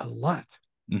together a lot,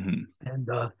 Mm-hmm.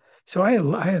 and so I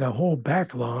had a whole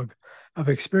backlog of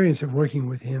experience of working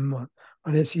with him on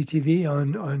SCTV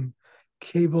on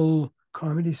cable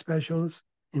comedy specials.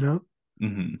 You know,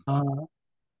 Mm-hmm. uh,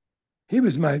 he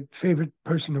was my favorite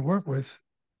person to work with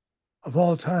of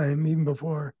all time, even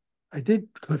before I did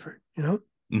Clifford,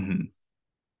 Mm-hmm.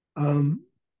 um,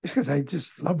 just because I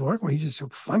just love working with him. He's just so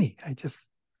funny.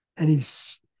 And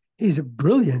he's a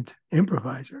brilliant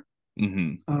improviser.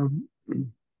 Mm-hmm. Um,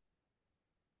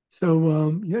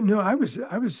 I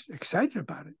was excited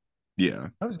about it. Yeah.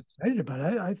 I was excited about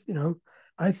it.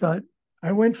 I thought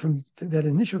I went from that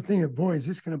initial thing of boy, is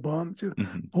this going to bomb to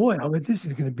Mm-hmm. boy, I bet this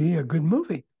is going to be a good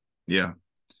movie. Yeah.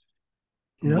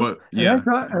 You know, What? Yeah.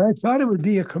 and I thought it would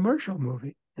be a commercial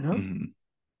movie. Mm-hmm.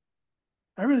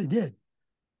 I really did.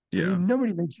 I Yeah. mean,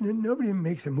 nobody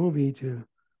makes a movie to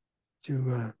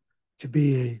to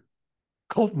be a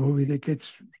cult movie that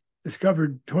gets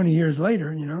discovered 20 years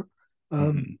later.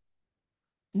 Um,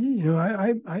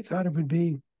 Mm-hmm. I thought it would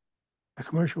be a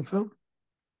commercial film,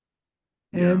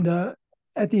 Yeah. and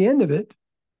at the end of it,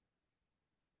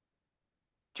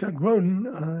 Chuck Grodin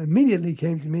immediately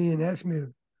came to me and asked me if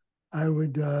I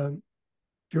would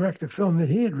direct a film that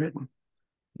he had written,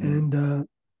 Mm. and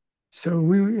so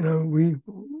we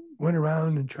went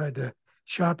around and tried to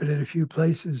shop it at a few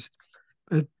places,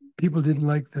 but people didn't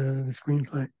like the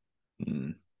screenplay.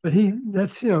 Mm. But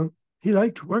he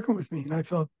liked working with me, and I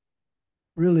felt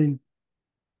really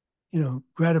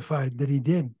gratified that he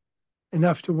did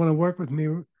enough to want to work with me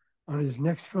on his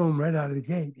next film right out of the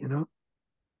gate.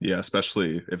 Yeah.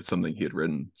 Especially if it's something he had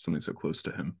written, something so close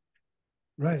to him.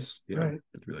 Right, It's yeah, right.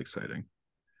 it's really exciting.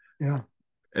 Yeah.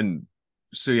 And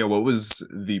so yeah, what was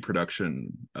the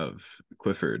production of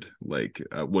Clifford like?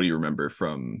 What do you remember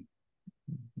from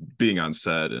being on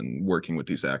set and working with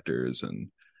these actors? And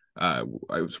I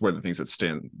was one of the things that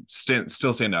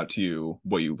still stand out to you,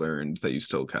 what you learned that you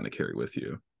still kind of carry with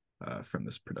you from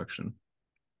this production.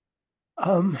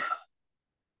 Um,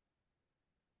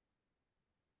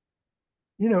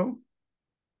 you know,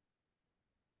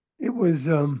 it was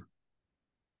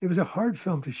it was a hard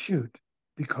film to shoot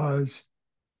because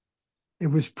it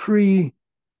was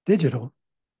pre-digital,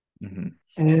 Mm-hmm.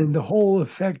 and the whole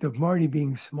effect of Marty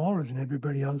being smaller than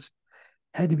everybody else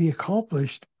had to be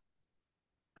accomplished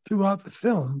throughout the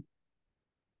film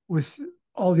with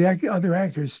all the other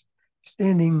actors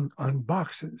standing on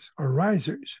boxes or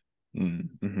risers.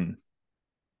 Mm-hmm.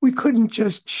 We couldn't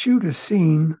just shoot a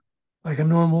scene like a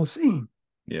normal scene.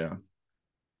 Yeah.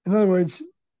 In other words,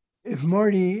 if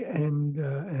Marty and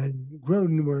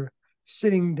Grodin were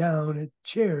sitting down at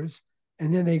chairs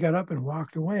and then they got up and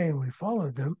walked away and we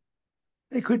followed them,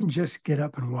 they couldn't just get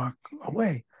up and walk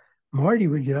away. Marty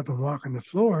would get up and walk on the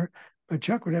floor, but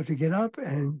Chuck would have to get up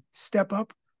and step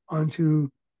up onto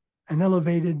an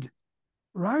elevated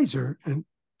riser and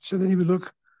so that he would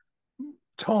look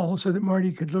tall so that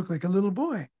Marty could look like a little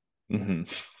boy. Mm-hmm.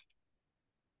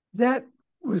 That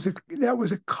that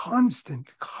was a constant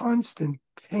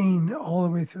pain all the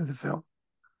way through the film.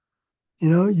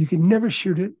 You could never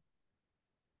shoot it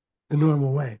the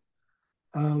normal way.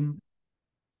 Um,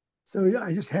 so yeah,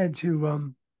 I just had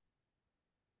to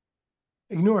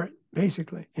ignore it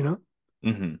basically,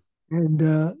 Mm-hmm.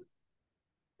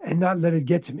 and not let it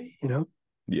get to me,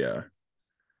 Yeah.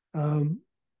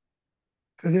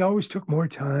 because it always took more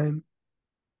time.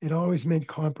 It always meant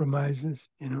compromises.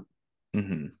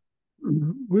 Mm-hmm.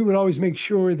 We would always make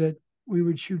sure that we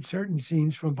would shoot certain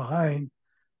scenes from behind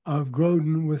of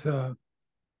Grodin with a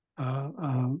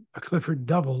Clifford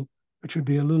double, which would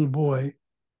be a little boy,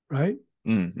 right?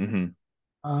 Mm-hmm.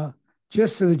 Uh,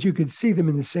 just so that you could see them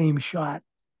in the same shot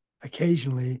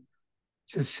occasionally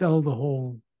to sell the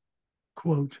whole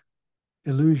quote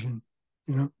illusion,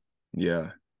 you know.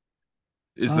 Yeah.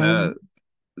 Is that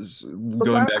Um, but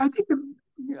going back?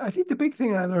 I think the big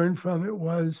thing I learned from it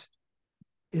was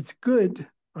it's good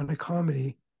on a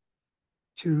comedy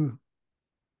to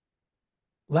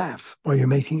laugh while you're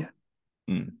making it.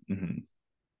 Mm-hmm.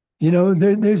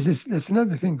 There's this. That's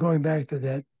another thing going back to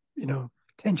that.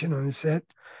 Tension on the set.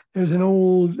 There's an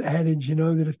old adage,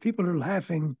 that if people are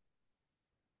laughing,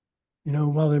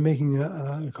 while they're making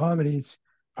a comedy, it's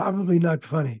probably not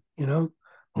funny, or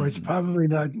it's Mm-hmm. probably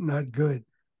not good.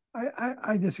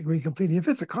 I disagree completely. If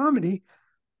it's a comedy,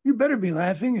 you better be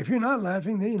laughing. If you're not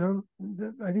laughing, then,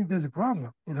 I think there's a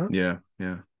problem. Yeah,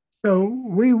 yeah. So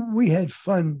we had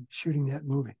fun shooting that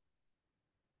movie.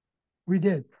 We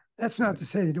did. That's not to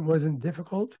say that it wasn't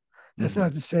difficult. That's Mm-hmm.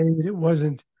 not to say that it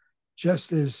wasn't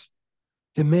just as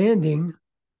demanding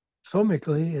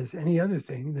filmically as any other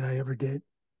thing that I ever did.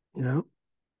 You know,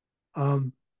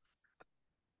 um,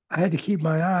 I had to keep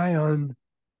my eye on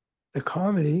the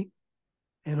comedy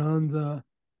and on the,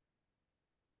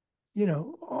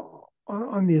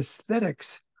 on the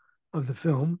aesthetics of the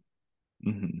film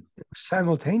Mm-hmm.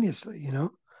 simultaneously.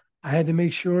 I had to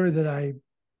make sure that I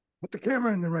put the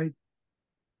camera in the right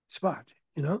spot.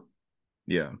 You know,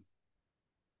 Yeah.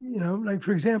 like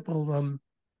for example,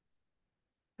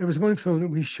 there was one film that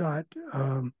we shot.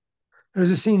 There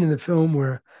was a scene in the film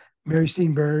where Mary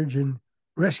Steenburgen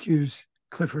rescues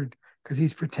Clifford because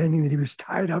he's pretending that he was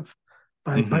tied up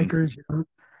by Mm-hmm. bikers,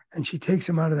 and she takes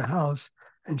him out of the house,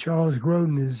 and Charles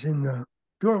Grodin is in the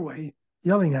doorway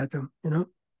yelling at them.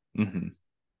 Mm-hmm.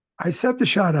 I set the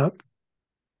shot up,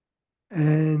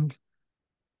 and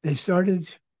they started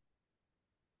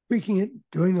tweaking it,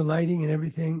 doing the lighting and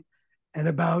everything, and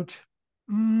about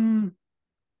mm,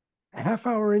 a half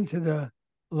hour into the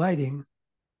lighting,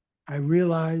 I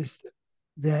realized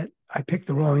that I picked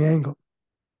the wrong angle.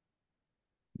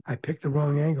 I picked the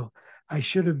wrong angle. I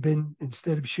should have been,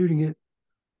 instead of shooting it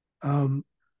um,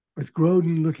 with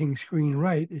Grodin looking screen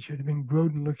right, it should have been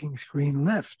Grodin looking screen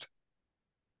left.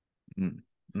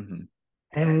 Mm-hmm.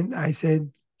 And I said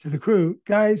to the crew,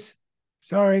 guys,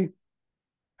 sorry,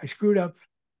 I screwed up.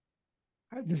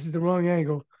 This is the wrong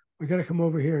angle. We got to come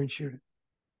over here and shoot it.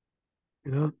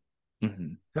 You know?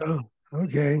 Mm-hmm. So,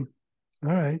 okay. All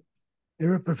right.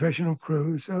 They're a professional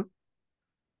crew. So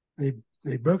they,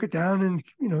 they broke it down and,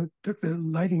 took the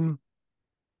lighting,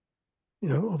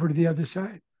 over to the other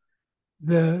side.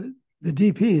 The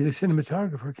DP, the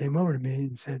cinematographer, came over to me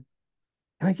and said,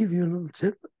 "Can I give you a little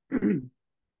tip?"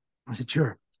 I said,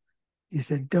 "Sure." He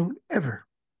said, "Don't ever,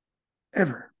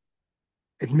 ever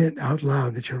admit out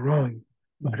loud that you're wrong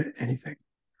about anything.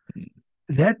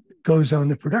 That goes on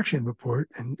the production report,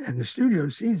 and the studio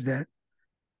sees that,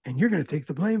 and you're going to take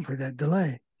the blame for that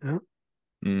delay."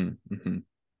 Mm-hmm.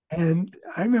 And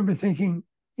I remember thinking,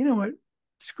 you know what?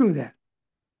 Screw that.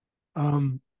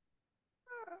 Um,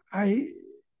 I,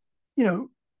 you know,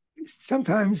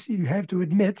 Sometimes you have to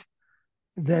admit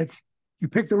that you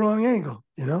picked the wrong angle.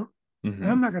 And Mm-hmm.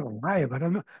 I'm not going to lie about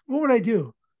it. What would I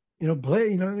do?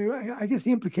 Blame. I guess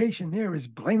the implication there is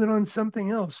blame it on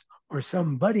something else or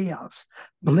somebody else.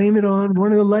 Yeah. Blame it on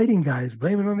one of the lighting guys.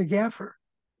 Blame it on the gaffer.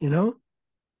 You know.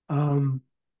 Um,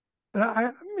 but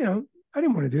I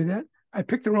didn't want to do that. I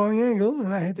picked the wrong angle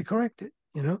and I had to correct it.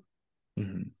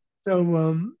 Mm-hmm.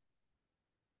 So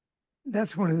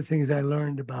that's one of the things I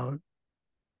learned about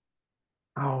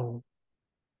how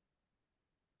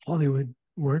Hollywood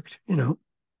worked.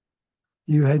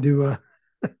 You had to.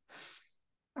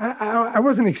 I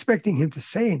wasn't expecting him to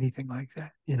say anything like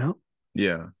that.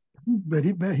 Yeah. But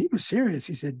he was serious.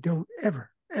 He said, "Don't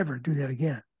ever, ever do that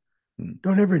again. Mm-hmm.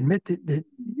 Don't ever admit that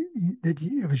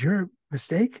it was your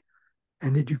mistake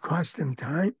and that you cost them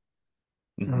time."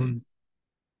 Mm-hmm. Um,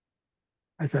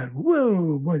 I thought,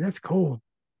 "Whoa, boy, that's cold."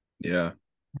 Yeah.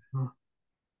 Uh,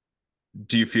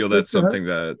 Do you feel But that's something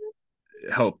that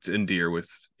helped endear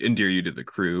you to the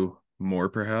crew more,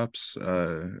 perhaps,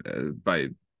 by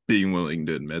being willing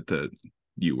to admit that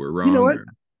you were you know wrong? what? Or...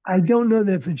 I don't know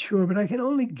that for sure, but I can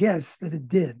only guess that it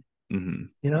did. Mm-hmm.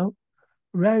 You know,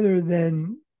 rather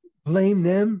than blame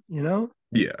them. Yeah,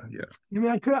 yeah. I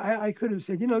mean, I could have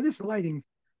said, this lighting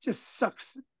just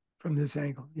sucks from this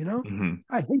angle. Mm-hmm.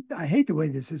 I hate the way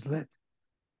this is lit.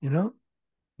 You know,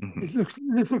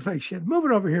 Mm-hmm. this looks like shit. Move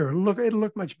it over here. It'll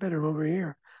look much better over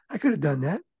here. I could have done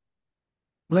that.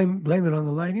 Blame it on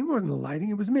the lighting. It wasn't the lighting.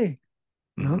 It was me.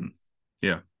 You know. Mm-hmm.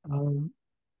 Yeah, Um,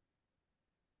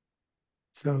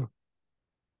 so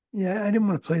yeah, I didn't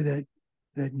want to play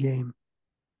that game.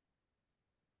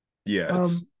 yeah.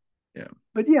 It's Um, yeah.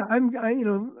 but yeah,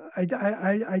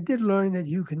 I did learn that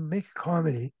you can make a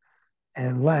comedy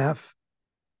and laugh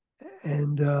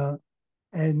and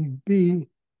and be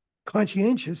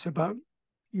conscientious about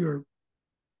your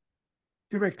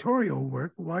directorial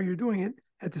work while you're doing it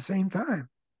at the same time.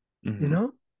 You Hmm.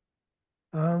 know,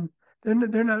 um,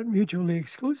 they're not mutually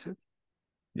exclusive.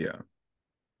 Yeah.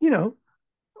 You know,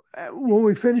 when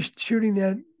we finished shooting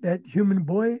that human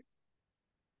boy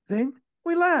thing,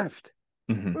 we laughed.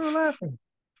 Hmm. We were laughing.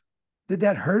 Did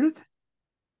that hurt it?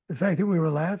 The fact that we were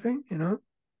laughing,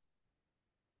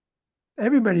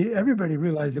 everybody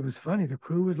realized it was funny. The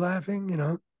crew was laughing.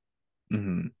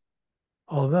 Hmm.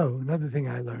 Although another thing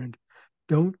I learned,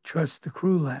 don't trust the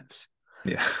crew laughs.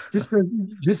 Yeah. Just for,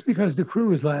 just because the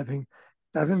crew is laughing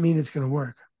doesn't mean it's going to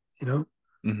work. You know,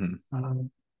 Hmm.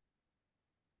 um,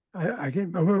 I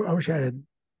wish I had a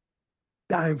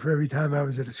dime for every time I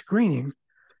was at a screening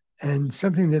and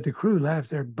something that the crew laughed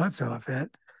their butts off at,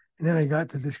 and then I got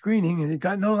to the screening and it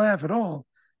got no laugh at all.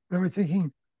 I remember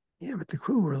thinking, yeah, but the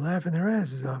crew were laughing their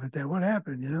asses off at that. What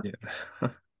happened? Yeah.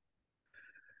 But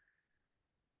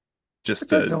Just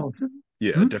that's a, all.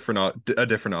 yeah, Hmm? a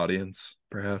different audience,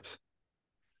 perhaps.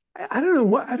 I don't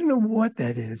know what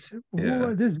that is.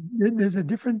 Yeah. There's a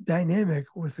different dynamic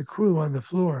with the crew on the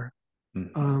floor. Hmm.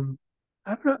 Um,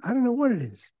 I don't know what it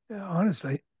is.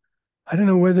 Honestly, I don't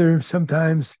know whether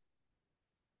sometimes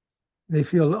they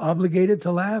feel obligated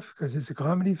to laugh because it's a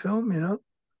comedy film.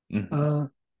 Hmm. Uh,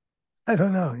 I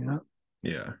don't know.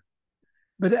 Yeah.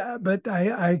 But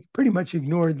I pretty much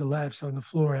ignored the laughs on the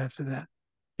floor after that.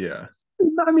 Yeah.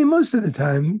 I mean, most of the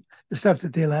time, the stuff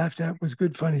that they laughed at was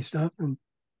good, funny stuff, and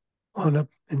on up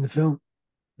in the film.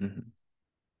 Hmm.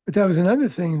 But that was another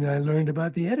thing that I learned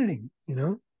about the editing.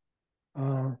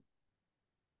 Uh,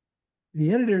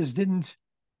 the editors didn't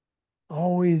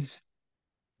always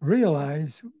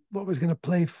realize what was going to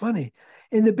play funny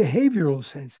in the behavioral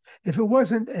sense. If it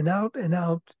wasn't an out and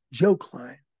out joke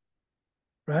line,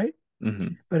 right? Hmm.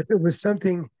 But if it was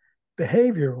something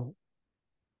behavioral,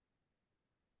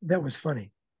 that was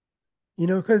funny,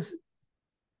 because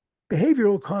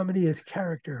behavioral comedy is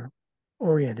character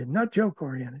oriented, not joke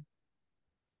oriented.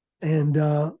 And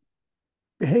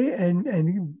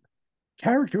and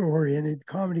character oriented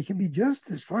comedy can be just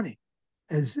as funny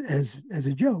as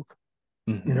a joke,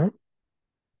 you Hmm. know.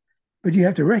 But you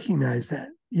have to recognize that.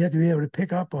 You have to be able to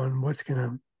pick up on what's going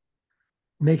to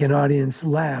make an audience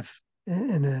laugh.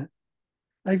 And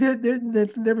like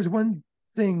there was one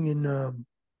thing in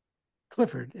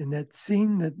Clifford in that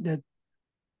scene that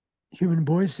human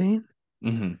boy scene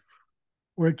Hmm.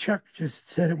 where Chuck just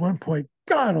said at one point,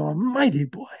 "God Almighty,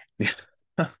 boy."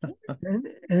 Yeah.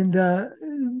 And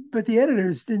but the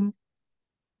editors didn't.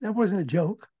 That wasn't a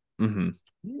joke, Hmm.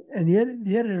 and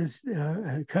the editors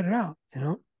cut it out.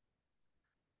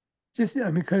 Just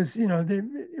because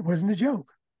it wasn't a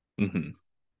joke, Hmm.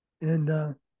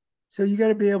 and so you got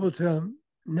to be able to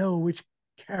know which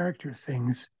character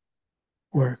things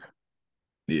work.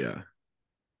 Yeah.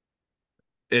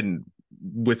 And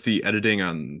with the editing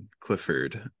on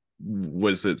Clifford,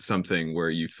 was it something where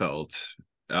you felt,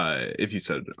 if you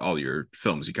said all your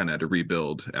films, you kind of had to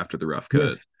rebuild after the rough cut?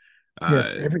 Yes, Uh,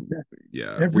 yes,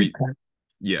 yeah. every cut,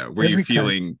 Were you every cut.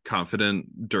 feeling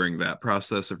confident during that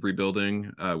process of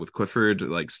rebuilding with Clifford?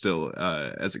 Like still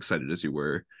as excited as you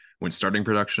were when starting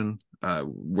production?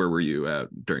 Where were you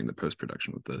at during the post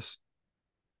production with this?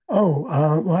 Oh,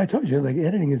 well, I told you, like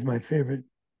editing is my favorite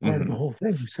part of the Hmm. whole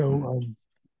thing. So,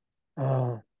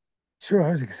 sure,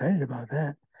 I was excited about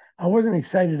that. I wasn't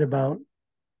excited about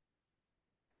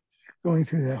going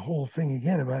through that whole thing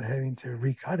again about having to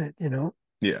recut it.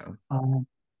 Yeah. Um,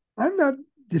 I'm not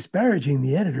disparaging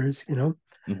the editors, Hmm.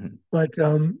 but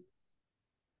you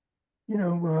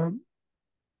know,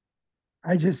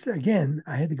 I just again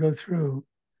I had to go through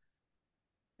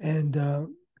and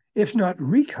if not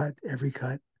recut every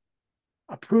cut,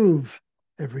 approve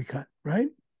every cut, right?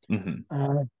 Hmm.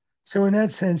 Uh, so in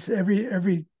that sense,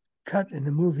 every cut in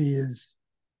the movie is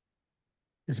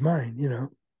mine.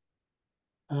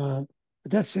 But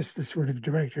that's just the sort of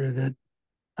director that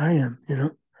I am.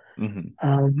 Hmm.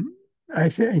 Um, I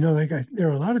think like there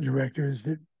are a lot of directors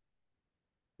that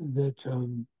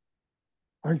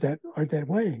aren't that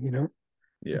way. But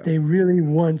Yeah. they really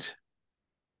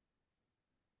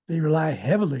they rely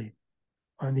heavily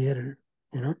on the editor,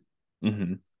 you know,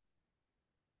 Hmm.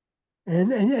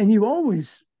 and you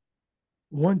always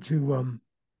want to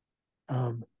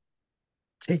um,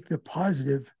 take the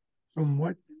positive from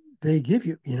what they give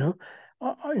you.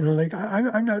 Like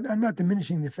I'm not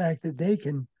diminishing the fact that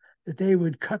they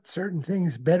would cut certain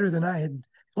things better than I had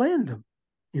planned them,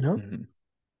 you know. Hmm.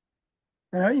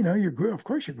 And of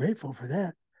course you're grateful for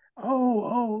that.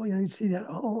 Oh, you see that.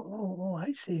 Oh,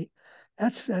 I see.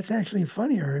 that's actually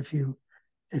funnier if you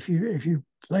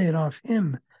play it off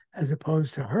him as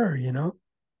opposed to her, you know.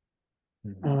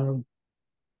 Mhm. Um,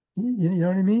 you know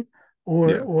what I mean?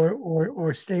 Yeah.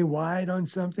 Or stay wide on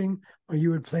something, or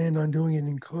you had planned on doing it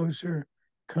in closer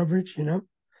coverage, you know.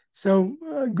 So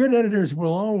good editors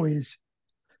will always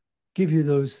give you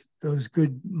those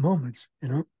good moments, you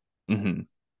know. Hmm.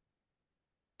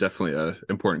 Definitely a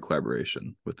important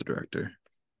collaboration with the director.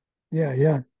 Yeah,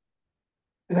 yeah.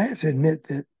 And I have to admit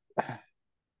that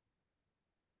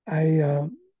I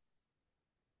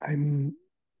I'm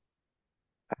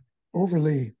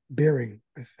overly bearing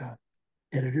with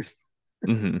editors.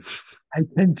 Hmm. I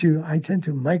tend to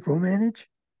micromanage,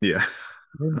 Yeah.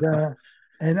 and uh,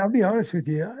 and I'll be honest with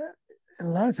you, a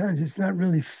lot of times it's not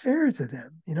really fair to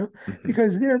them, you know, Hmm.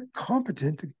 because they're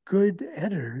competent, good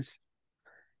editors,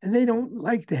 and they don't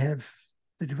like to have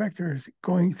the directors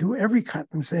going through every cut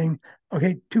and saying,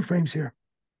 "Okay, 2 frames here.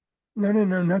 No, no,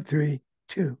 no, not three,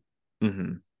 two."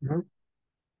 Hmm. You know,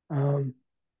 um,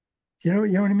 you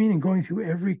know what I mean, and going through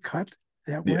every cut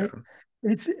that way, Yeah.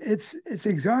 it's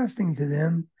exhausting to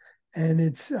them, and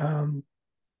it's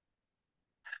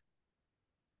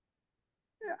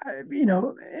you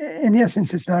know, in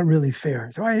essence, it's not really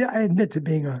fair. So I admit to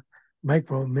being a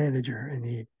micromanager in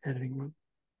the editing room.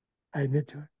 I admit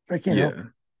to it, but I can't help Yeah. it.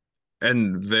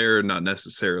 And they're not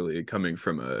necessarily coming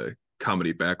from a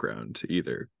comedy background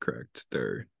either, correct?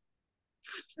 They're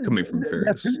coming from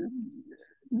That's various.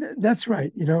 that's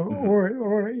right. You know, Hmm.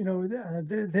 or you know,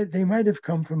 they might have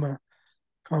come from a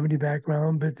comedy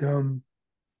background, but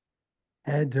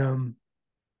had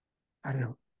I don't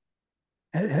know,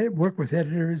 had worked with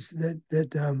editors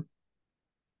that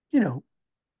you know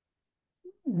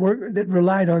work that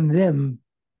relied on them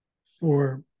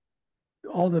for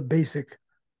all the basic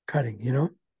cutting. You know.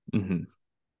 Hmm.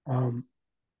 Um,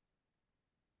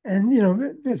 And you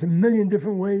know, there's a million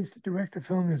different ways to direct a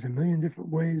film. There's a million different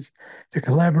ways to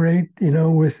collaborate, you know,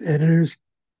 with editors.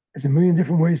 There's a million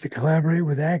different ways to collaborate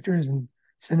with actors and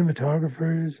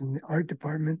cinematographers and the art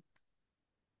department.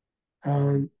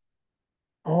 Um,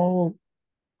 all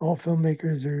all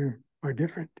filmmakers are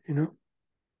different, you know.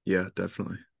 Yeah,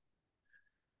 definitely.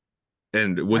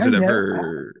 And I met.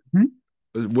 Hmm?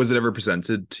 was it ever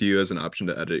presented to you as an option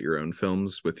to edit your own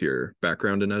films with your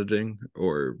background in editing,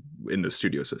 or in the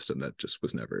studio system that just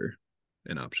was never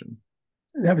an option?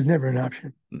 That was never an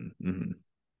option. Mm-hmm.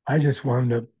 I just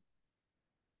wound up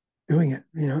doing it,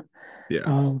 you know. Yeah.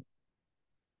 Um,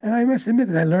 and I must admit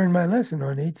that I learned my lesson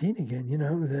on 18 again. You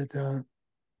know that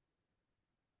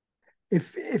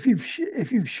if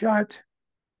you've shot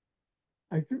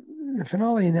like the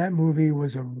finale in that movie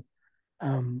was um,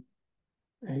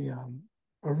 a um,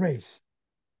 a race.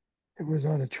 It was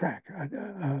on a track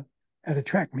at a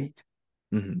track meet,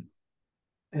 Hmm.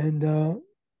 and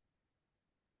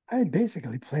I had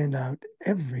basically planned out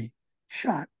every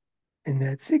shot in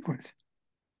that sequence.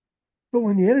 But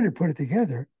when the editor put it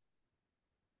together,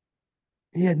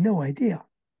 he had no idea.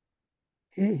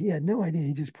 He had no idea.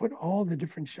 He just put all the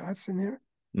different shots in there,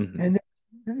 Hmm. and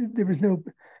there was no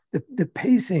the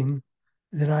pacing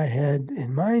that I had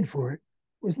in mind for it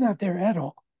was not there at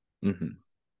all. Hmm.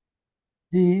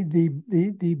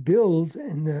 The build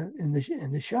and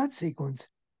the shot sequence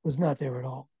was not there at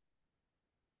all.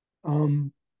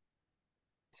 Um,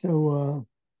 so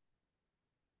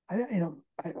I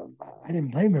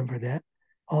didn't blame him for that.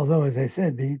 Although, as I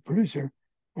said, the producer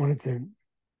wanted to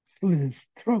slit his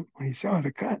throat when he saw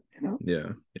the cut. You know.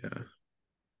 Yeah. Yeah.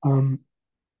 Um,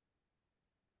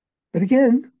 but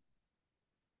again,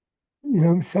 you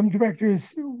know, some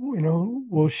directors, you know,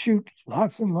 will shoot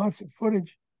lots and lots of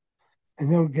footage,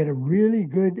 and they'll get a really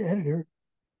good editor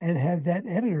and have that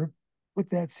editor put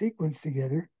that sequence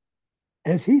together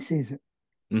as he sees it.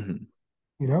 Hmm.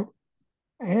 You know,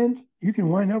 and you can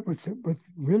wind up with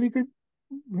really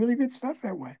good stuff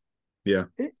that way, Yeah.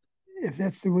 if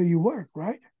that's the way you work,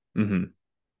 right? Hmm.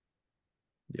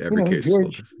 Yeah. You Every know, case is a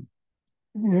little George, different.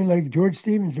 you know, like George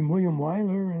Stevens and William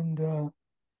Wyler and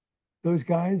those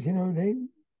guys, you know, they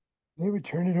would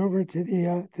turn it over to the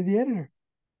editor,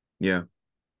 Yeah.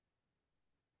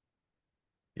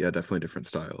 Yeah. Definitely different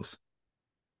styles.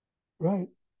 right?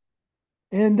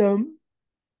 And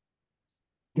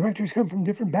directors come from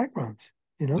different backgrounds,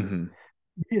 you know. Hmm.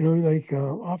 You know, like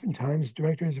oftentimes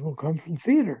directors will come from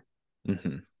theater,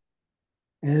 Hmm.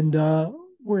 and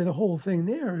where the whole thing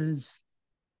there is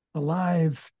a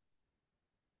live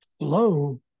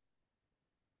flow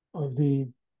of the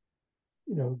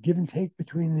give and take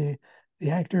between the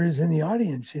actors and the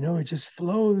audience. You know, it just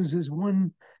flows as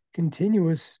one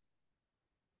continuous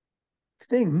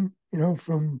thing. You know,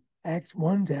 from Act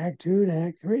 1 to Act 2 to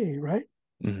Act 3, right?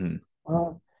 Hmm.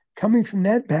 Uh, Coming from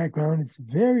that background, it's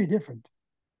very different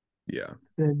Yeah.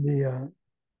 than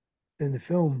the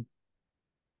film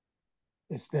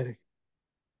aesthetic,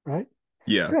 right?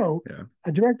 Yeah. So Yeah.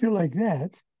 a director like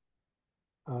that,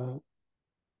 uh,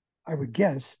 I would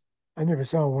guess, I never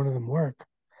saw one of them work,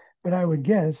 but I would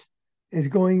guess is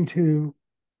going to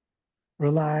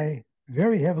rely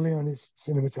very heavily on his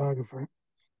cinematographer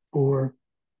for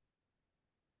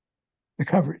the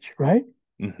coverage, right?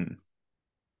 Hmm.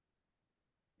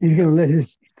 He's Yeah. going to let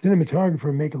his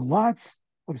cinematographer make lots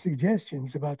of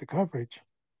suggestions about the coverage,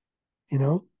 you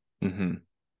know, Hmm.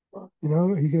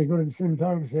 he's going to go to the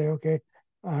cinematographer and say, okay,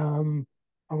 um,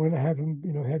 I'm going to have him,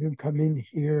 have him come in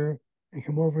here and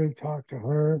come over and talk to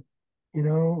her,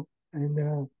 and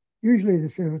usually the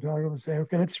cinematographer will say,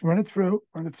 okay, let's run it through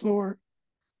on the floor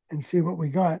and see what we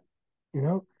got, you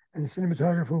know, and the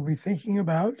cinematographer will be thinking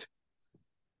about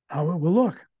how it will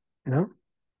look, you know,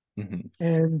 Hmm.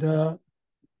 and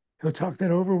he'll talk that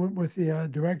over with the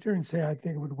director and say, I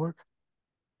think it would work.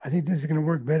 I think this is going to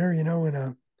work better, in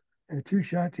a two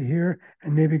shot to here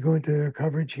and maybe go into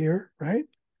coverage here, right?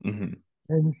 Hmm.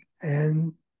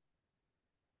 And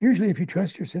usually, if you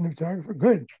trust your cinematographer,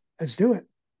 good, let's do it,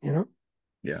 you know.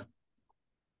 Yeah.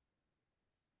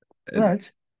 And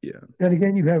But yeah. then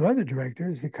again, you have other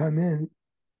directors that come in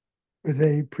with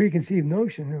a preconceived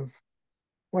notion of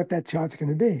what that shot's going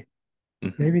to be. Hmm.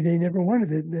 Maybe they never wanted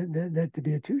that to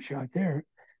be a two shot there.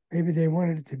 Maybe they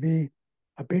wanted it to be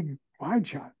a big wide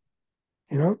shot,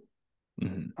 you know.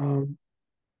 Hmm. Um,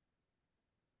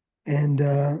 and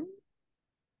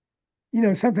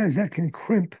sometimes that can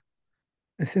crimp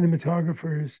the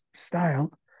cinematographer's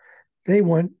style. They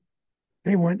want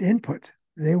they want input.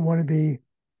 They want to be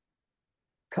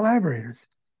collaborators,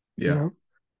 you Yeah. know.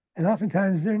 And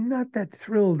oftentimes they're not that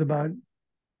thrilled about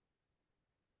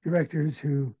directors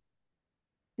who,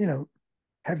 you know,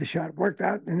 have the shot worked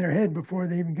out in their head before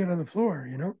they even get on the floor.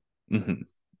 Hmm. I mean,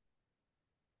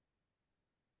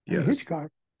 Yes.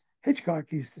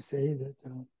 Hitchcock used to say that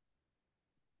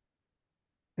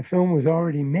the film was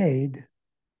already made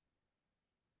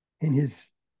in his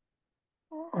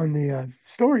on the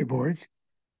storyboards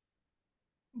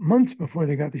months before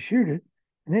they got to shoot it,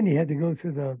 and then he had to go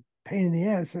through the pain in the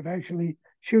ass of actually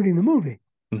shooting the movie.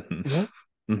 Hmm. You know,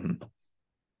 Hmm.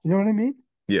 you know what I mean?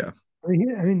 Yeah. I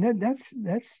mean that's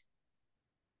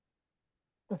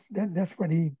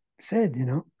what he said.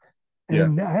 Yeah.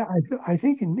 And I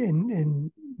think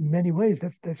in many ways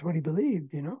that's what he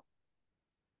believed.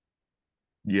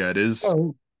 Yeah. It is.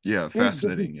 So Yeah. big difference.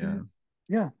 Fascinating. Yeah.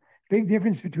 Yeah, big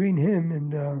difference between him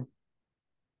and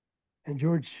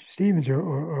George Stevens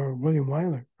or William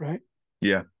Wyler, right?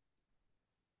 Yeah.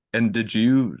 And did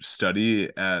you study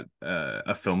at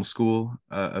a film school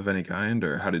of any kind,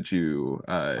 or how did you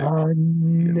get No,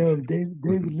 into? David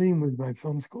Hmm. Lean was my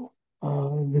film school,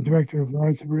 the director of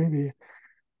Lawrence of Arabia.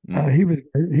 Hmm.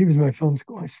 He was my film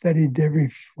school. I studied every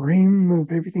frame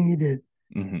of everything he did.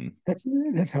 Hmm.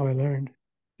 That's how I learned.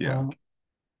 Yeah.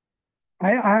 Uh,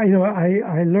 I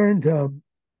learned.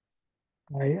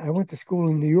 I went to school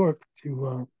in New York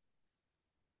to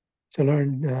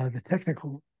learn the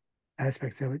technical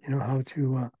aspects of it. How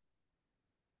to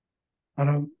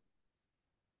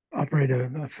operate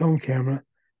a film camera,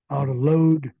 how to Hmm.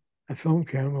 load a film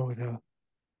camera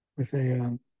with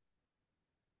a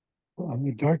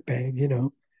dark bag.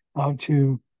 How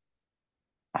to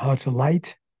how to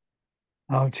light,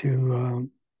 how to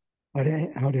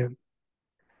how to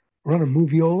run a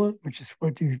moviola, which is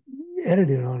what you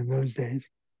edited on in those days.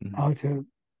 Hmm. How to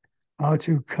how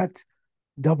to cut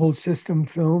double system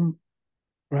film,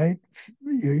 right?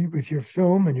 With your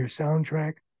film and your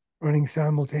soundtrack running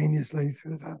simultaneously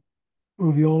through the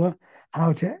moviola.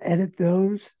 How to edit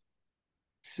those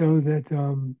so that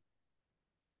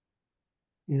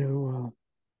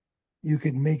you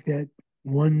could make that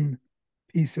one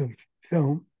piece of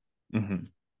film. Hmm.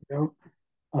 You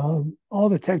all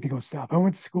the technical stuff. I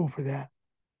went to school for that.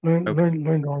 Okay.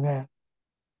 Learned all that,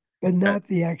 but Uh, not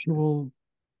the actual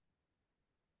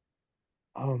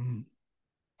um,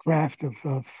 craft of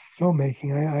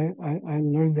filmmaking. I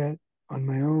learned that on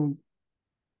my own.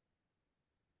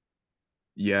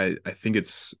 yeah, I think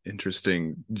it's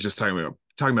interesting just talking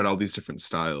about all these different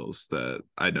styles that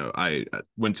I know. I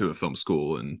went to a film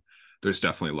school, and there's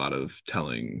definitely a lot of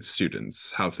telling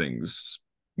students how things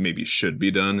maybe should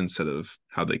be done instead of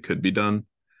how they could be done.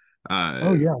 Oh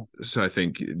Uh, yeah, so I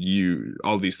think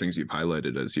all these things you've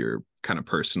highlighted as your kind of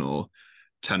personal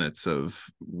tenets of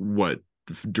what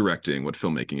directing, what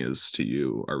filmmaking is to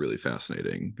you are really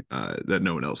fascinating. That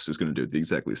no one else is going to do it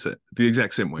the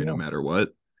exact same way, no yeah. matter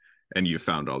what. And you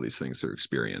found all these things through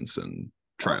experience and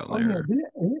trial and Oh yeah, error.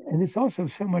 and it's also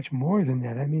so much more than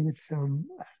that. I mean, it's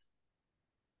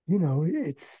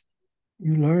it's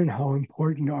you learn how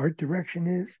important art direction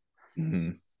is.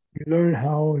 Hmm. You learn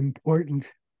how important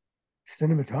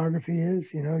cinematography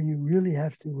is. You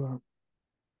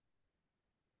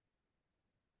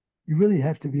really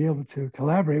have to be able to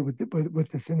collaborate with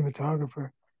the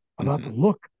cinematographer about the Hmm.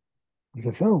 look of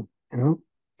the film. The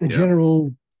Yeah.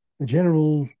 general the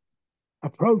general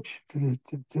approach to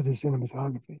the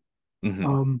cinematography. Hmm.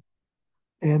 Um,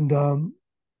 and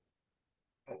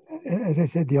as I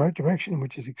said, the art direction,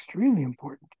 which is extremely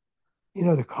important.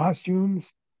 The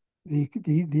costumes, the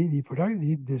product,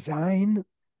 the design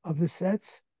of the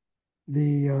sets,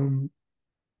 the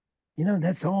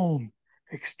that's all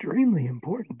extremely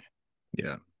important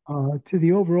Yeah. to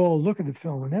the overall look of the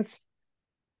film. And that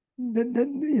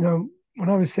when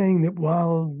I was saying that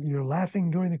while you're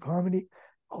laughing during the comedy,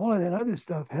 all of that other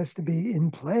stuff has to be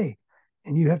in play,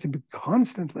 and you have to be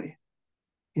constantly,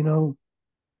 you know,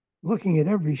 looking at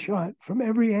every shot from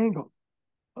every angle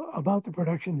about the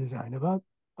production design, about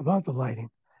the lighting,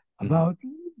 Hmm. about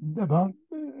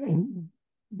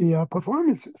the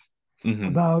performances, Hmm.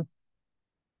 about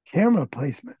camera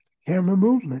placement, camera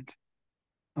movement,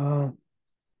 uh,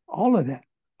 all of that,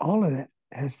 all of that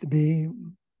has to be,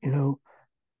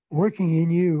 working in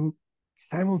you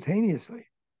simultaneously,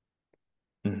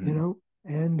 you Hmm. know,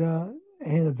 and uh,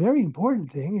 and a very important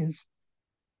thing is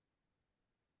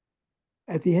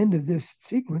at the end of this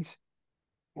sequence,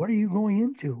 what are you going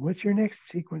into? What's your next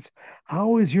sequence?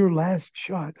 How is your last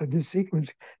shot of this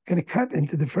sequence going to cut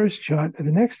into the first shot of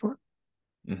the next one?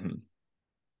 Hmm.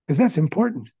 Because that's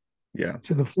important Yeah.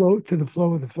 to the flow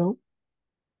of the film.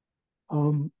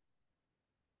 Um,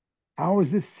 how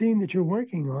is this scene that you're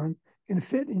working on going to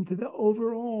fit into the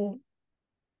overall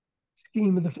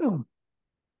scheme of the film?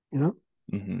 You know,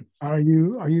 Hmm. are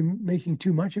you making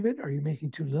too much of it? Are you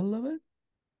making too little of it?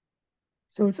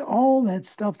 So it's all that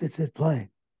stuff that's at play.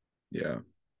 Yeah.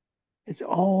 It's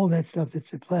all that stuff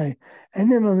that's at play. And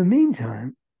then on the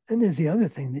meantime, and there's the other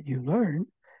thing that you learn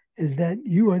is that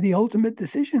you are the ultimate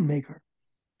decision maker.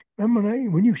 Remember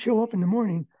when you show up in the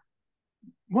morning,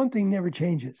 one thing never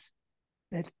changes.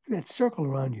 That circle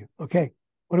around you. Okay,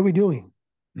 what are we doing?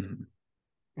 Hmm.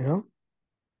 You know,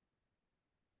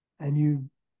 and you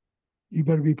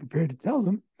better be prepared to tell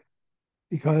them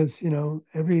because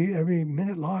every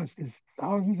minute lost is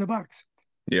thousands of bucks.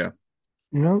 Yeah.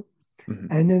 You know, Hmm.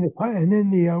 and then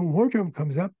the wardrobe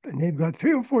comes up and they've got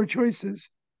three or four choices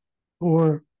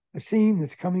for a scene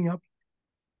that's coming up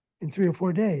in 3 or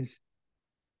 4 days.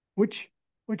 Which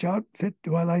which outfit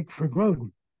do I like for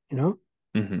Grodin? You know,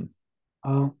 Hmm.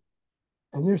 uh,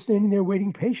 and they're standing there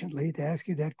waiting patiently to ask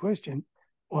you that question,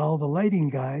 while the lighting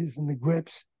guys and the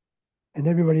grips and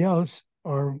everybody else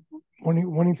are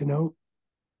wanting to know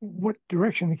what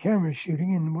direction the camera is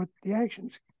shooting and what the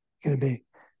action's going to be.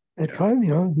 That Yeah.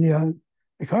 kind,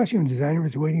 the costume designer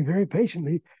is waiting very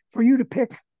patiently for you to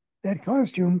pick that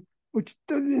costume, which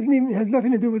doesn't even has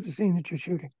nothing to do with the scene that you're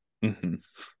shooting. Hmm.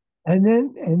 And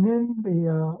then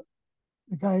the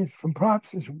guy from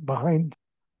props is behind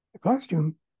the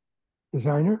costume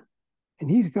designer, and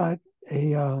he's got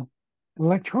an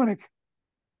electronic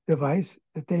device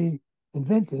that they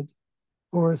invented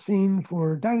for a scene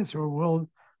for Dinosaur World,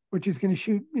 which is going to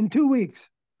shoot in 2 weeks.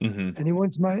 Hmm. And he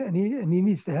wants my and he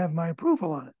needs to have my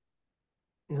approval on it.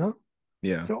 You know,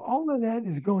 Yeah. so all of that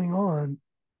is going on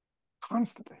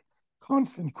constantly,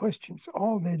 constant questions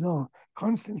all day long,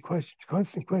 constant questions,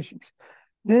 constant questions.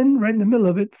 Then right in the middle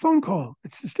of it, phone call.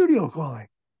 It's the studio calling.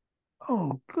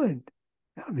 Oh, good.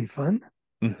 That would be fun.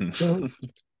 Hmm. So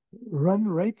run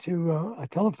right to a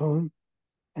telephone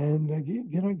and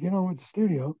get on with the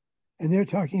studio. And they're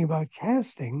talking about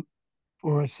casting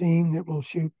for a scene that will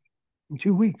shoot in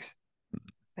 2 weeks.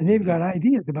 And they've Hmm. got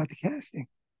ideas about the casting.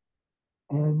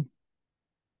 And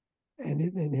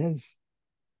it has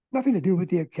nothing to do with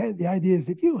the ideas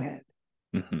that you had.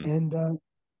 Hmm. And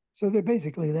so they're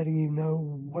basically letting you know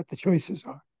what the choices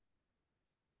are.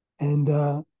 And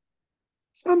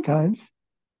sometimes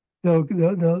they'll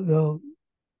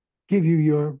give you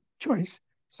your choice.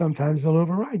 Sometimes they'll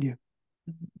override you.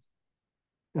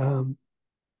 Um,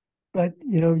 but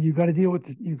you got to deal with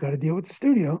the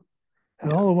studio,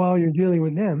 and Yeah. all the while you're dealing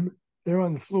with them, they're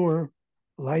on the floor,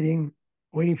 lighting,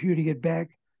 waiting for you to get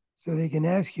back, so they can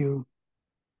ask you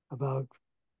about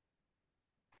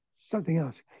something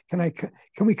else. Can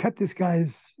we cut this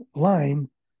guy's line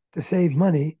to save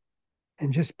money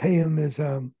and just pay him as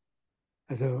an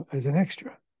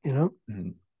extra? You know, Hmm.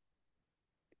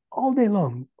 all day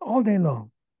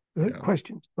long. Yeah.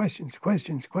 Questions, questions,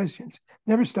 questions, questions.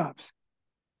 Never stops.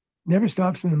 Never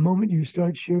stops. And the moment you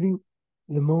start shooting,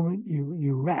 the moment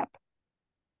you wrap.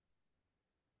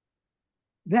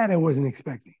 That I wasn't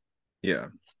expecting. Yeah.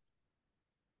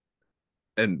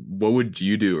 And what would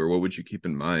you do, or what would you keep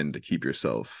in mind to keep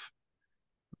yourself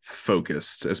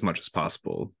focused as much as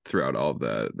possible throughout all of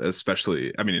that?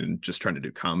 Especially, I mean, just trying to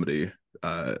do comedy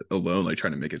alone, like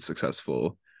trying to make it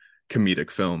successful comedic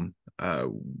film.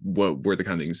 What were the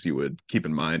kind of things you would keep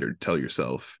in mind or tell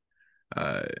yourself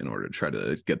in order to try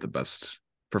to get the best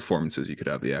performances you could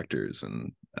have the actors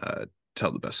and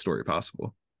tell the best story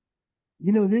possible?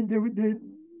 It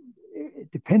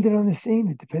depended on the scene.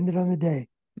 It depended on the day.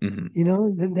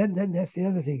 Mm-hmm. That's the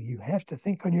other thing. You have to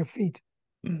think on your feet.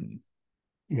 Mm-hmm.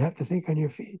 You have to think on your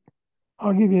feet.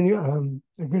 I'll give you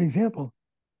a good example.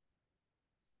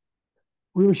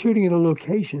 We were shooting at a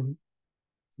location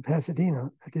in Pasadena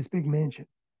at this big mansion,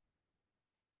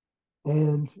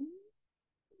 and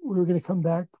we were going to come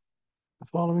back the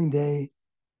following day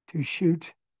to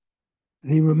shoot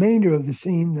the remainder of the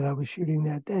scene that I was shooting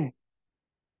that day.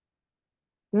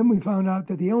 Then we found out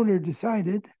that the owner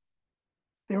decided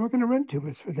they were going to rent to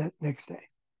us for that next day.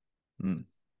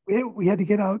 We had to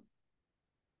get out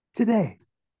today.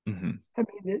 Mm-hmm. I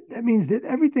mean, that means that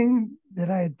everything that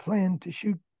I had planned to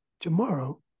shoot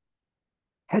tomorrow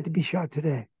had to be shot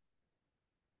today.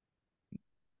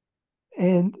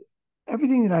 And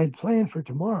everything that I had planned for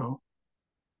tomorrow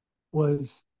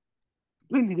was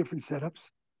completely different setups.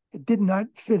 It did not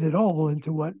fit at all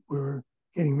into what we were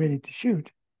getting ready to shoot.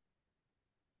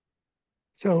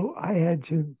 So I had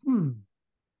to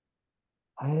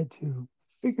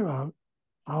figure out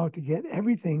how to get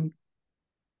everything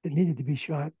that needed to be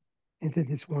shot into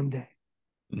this one day.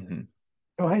 Mm-hmm.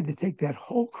 So I had to take that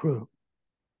whole crew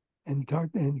and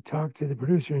talk to the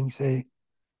producer and say,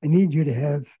 I need you to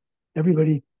have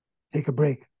everybody take a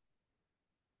break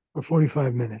for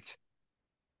 45 minutes.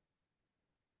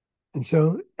 And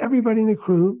so everybody in the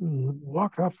crew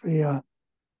walked off the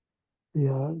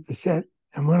set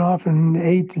and went off and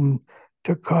ate and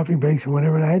took coffee breaks and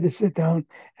whatever. And I had to sit down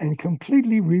and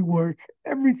completely rework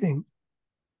everything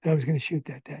that I was going to shoot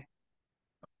that day.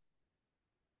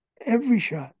 Every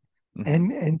shot,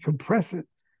 Mm-hmm. and compress it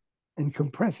and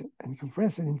compress it and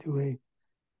compress it into a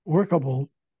workable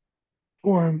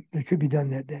form that could be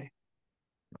done that day.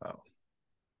 Wow.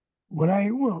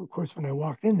 Of course, when I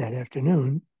walked in that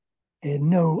afternoon, I had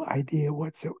no idea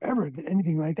whatsoever that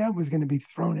anything like that was going to be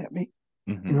thrown at me.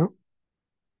 You Mm-hmm. know,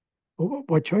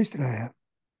 what choice did I have?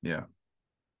 Yeah.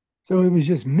 So it was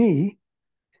just me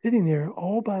sitting there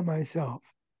all by myself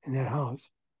in that house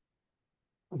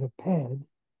with a pad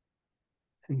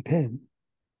and pen,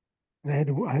 and I had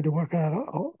to work on it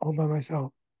all by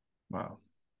myself. Wow.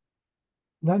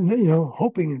 Not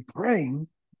hoping and praying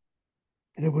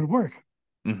that it would work.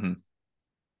 Mm-hmm.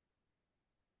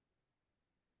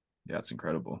 Yeah, it's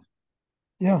incredible.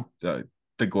 Yeah.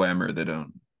 The glamour they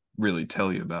don't really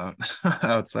tell you about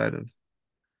outside of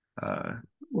uh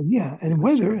Well, yeah, the and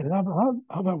weather. industry. And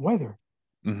how about weather?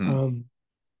 Mm-hmm. Um,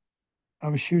 I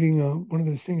was shooting one of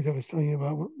those things I was telling you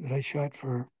about that I shot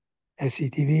for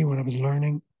SCTV when I was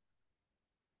learning.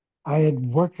 I had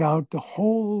worked out the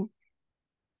whole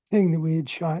thing that we had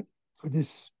shot for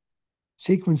this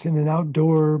sequence in an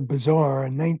outdoor bazaar, a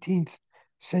 19th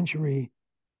century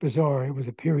bazaar. It was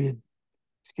a period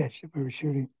sketch that we were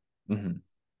shooting. Mm-hmm.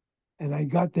 And I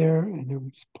got there and it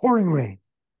was pouring rain,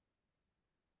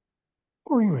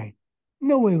 pouring rain.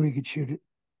 No way we could shoot it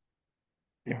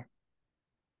there.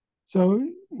 So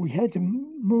we had to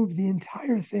move the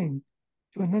entire thing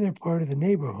to another part of the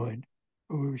neighborhood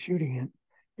where we were shooting in,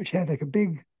 which had like a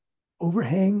big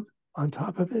overhang on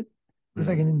top of it. It was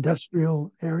like Mm-hmm. an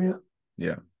industrial area.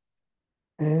 Yeah.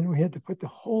 And we had to put the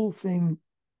whole thing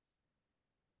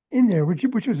in there, which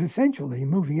was essentially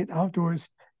moving it outdoors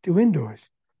to indoors.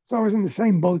 So I was in the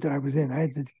same boat that I was in.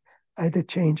 I had to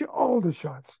change all the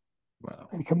shots Wow.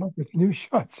 and come up with new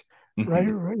shots. Right,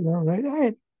 Mm-hmm. right,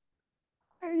 right.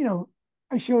 You know,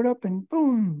 I showed up and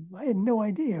boom, I had no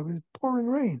idea it was pouring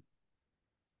rain.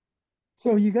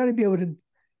 So you got to be able to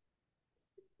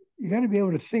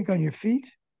think on your feet,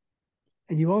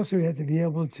 and you also have to be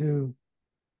able to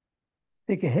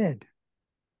think ahead.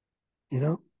 You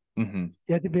know, Mm-hmm.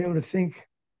 you have to be able to think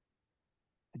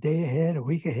a day ahead, a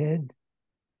week ahead,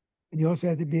 and you also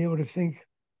have to be able to think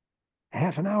a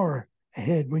half an hour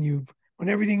ahead when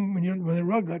the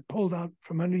rug got pulled out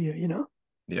from under you. You know,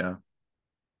 Yeah.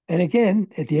 and again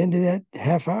at the end of that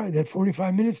half hour, that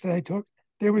 45 minutes that I took,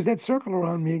 there was that circle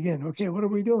around me again. Okay, what are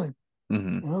we doing?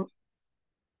 Mm-hmm. You know,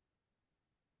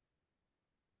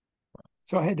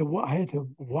 so I had to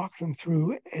walk them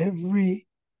through every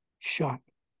shot.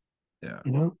 Yeah.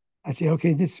 You know, I say,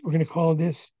 okay, this we're going to call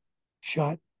this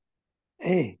shot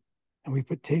A, and we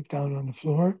put tape down on the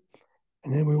floor,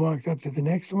 and then we walked up to the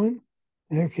next one.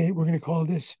 And okay, we're going to call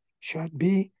this shot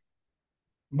B.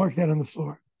 Mark that on the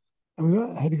floor, and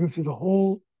we had to go through the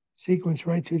whole sequence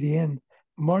right to the end,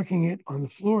 marking it on the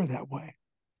floor that way.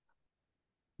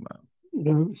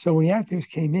 Wow. So when the actors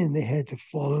came in, they had to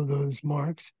follow those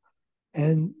marks,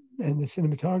 and the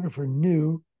cinematographer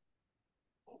knew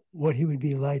what he would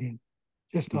be lighting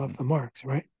just Mm-hmm. off the marks,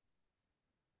 right?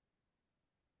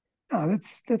 No,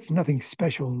 that's nothing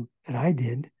special that I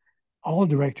did. All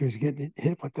directors get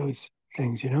hit with those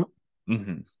things, you know.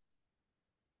 Mm-hmm.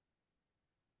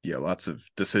 Yeah, lots of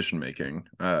decision making.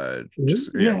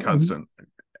 Just yeah, Yeah, constant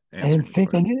and answering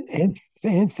think on questions. it,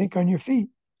 and think on your feet.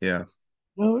 Yeah.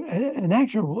 You know, an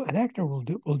actor will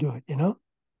do it. You know,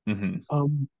 Mm-hmm.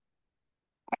 um,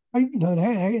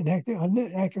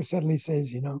 an actor suddenly says,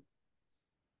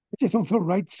 I just don't feel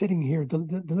right sitting here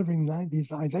delivering these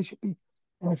lines. And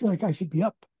I feel like I should be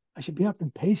up. I should be up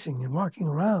and pacing and walking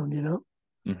around.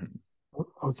 Mm-hmm.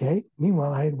 Okay.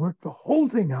 Meanwhile, I had worked the whole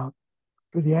thing out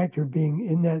for the actor being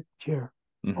in that chair.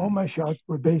 All Mm-hmm. my shots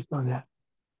were based on that,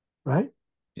 right?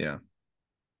 Yeah.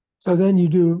 So then you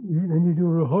do a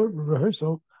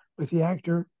rehearsal with the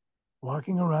actor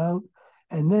walking around,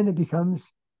 and then it becomes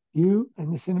you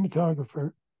and the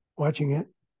cinematographer watching it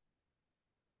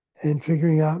and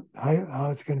figuring out how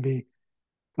it's going to be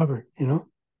covered.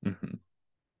 Mm-hmm.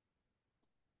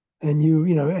 And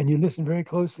you listen very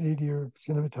closely to your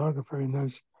cinematographer in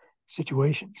those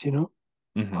situations,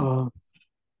 Mm-hmm. uh,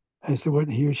 as to what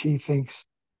he or she thinks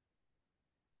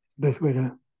the best way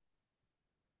to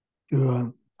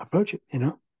approach it.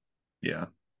 Yeah.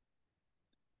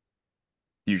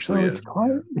 Usually, So yeah.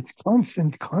 Yeah. it's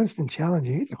constant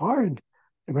challenging. It's hard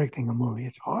directing a movie.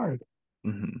 It's hard.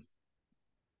 Mm-hmm.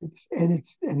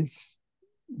 It's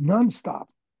nonstop.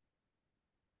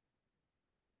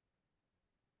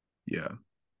 Yeah.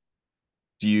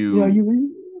 Do You know,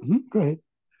 you go ahead.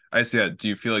 I see. Yeah. Do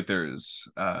you feel like there's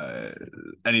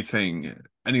anything,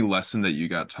 any lesson that you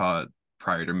got taught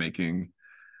prior to making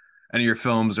any of your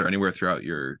films or anywhere throughout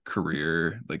your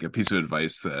career, like a piece of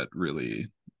advice that really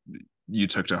you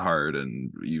took to heart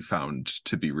and you found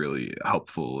to be really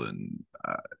helpful and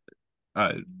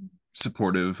uh,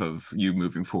 supportive of you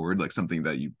moving forward, like something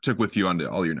that you took with you onto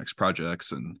all your next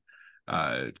projects and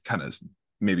kind of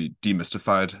maybe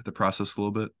demystified the process a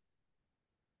little bit?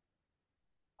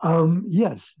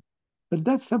 Yes, but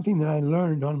that's something that I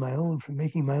learned on my own from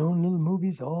making my own little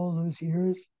movies all those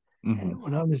years. Mm-hmm. And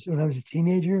when I was a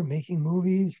teenager making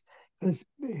movies, because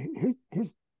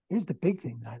here's the big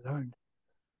thing that I learned.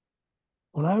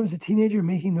 When I was a teenager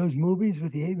making those movies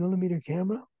with the 8 millimeter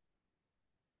camera,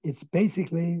 it's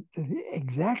basically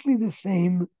exactly the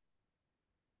same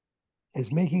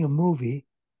as making a movie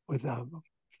with a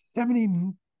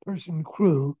 70-person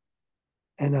crew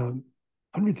and a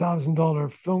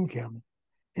 $100,000 film camera.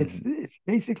 It's Mm-hmm. it's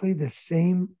basically the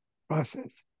same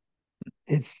process.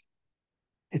 It's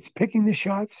it's picking the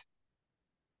shots.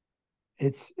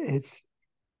 It's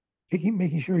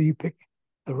making sure you pick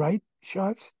the right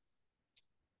shots,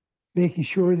 making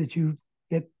sure that you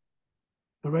get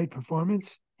the right performance.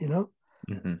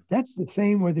 Mm-hmm. That's the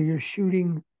same whether you're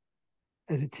shooting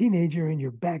as a teenager in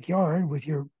your backyard with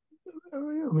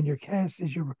when your cast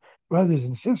is your brothers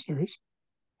and sisters,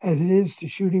 as it is to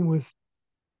shooting with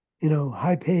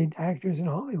high paid actors in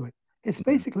Hollywood. It's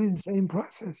basically the same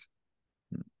process.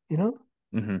 You know,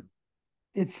 Mm-hmm.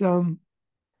 it's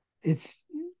it's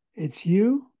it's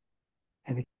you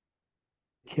and the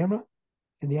camera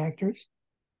and the actors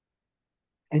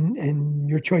and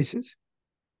your choices,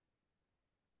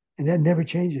 and that never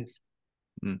changes.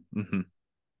 Mm-hmm.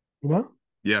 You know,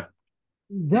 Yeah.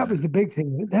 that Yeah. was the big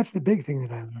thing. That's the big thing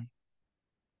that I learned.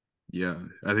 Yeah.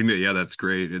 I think that, yeah, that's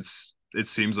great. It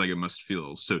seems like it must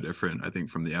feel so different, I think,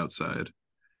 from the outside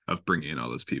of bringing in all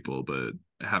those people, but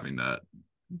having that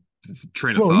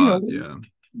train of Well, thought. Yeah.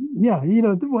 yeah,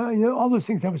 all those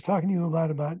things I was talking to you about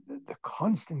the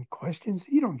constant questions.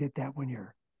 You don't get that when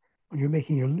you're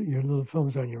making your little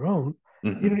films on your own.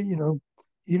 You Mm-hmm. know, you know,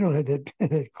 you don't have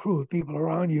that crew of people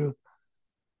around you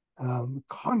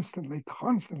constantly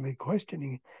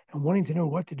questioning and wanting to know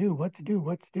what to do, what to do,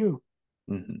 what to do.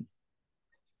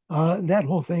 Mm-hmm. That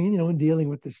whole thing, and dealing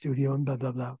with the studio and blah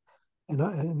blah blah,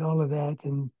 and all of that,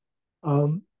 and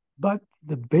um, but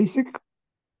the basic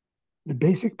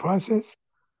process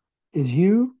is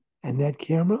you and that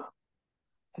camera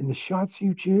and the shots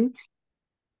you choose,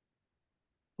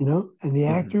 Mm-hmm. and the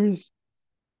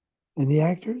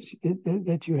actors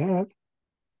that you have,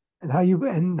 and how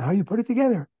you put it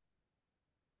together.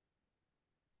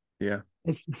 Yeah.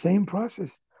 It's the same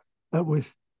process, but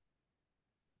with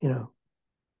you know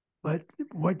But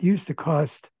what used to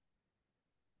cost,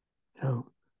 you know,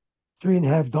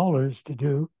 $3.50 to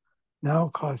do now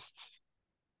costs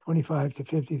 25 to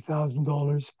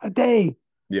 $50,000 a day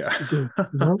Yeah. to do.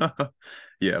 You know,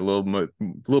 Yeah, little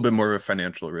bit more of a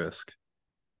financial risk.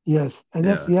 yes, and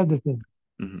that's Yeah. the other thing.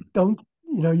 Hmm. Don't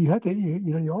you have to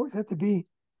you always have to be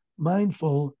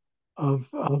mindful of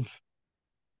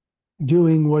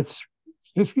doing what's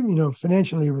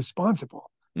financially responsible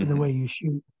in the Hmm. way you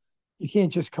shoot. You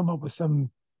can't just come up with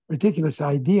some ridiculous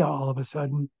idea all of a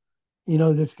sudden,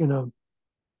 that's going to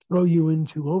throw you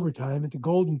into overtime, into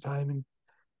golden time, and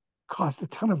cost a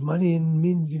ton of money, and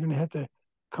means you're going to have to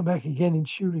come back again and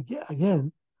shoot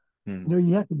again. Hmm.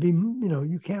 You have to be,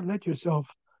 you can't let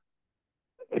yourself,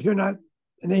 if you're not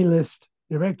an A-list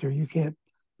director, you can't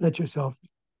let yourself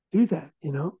do that.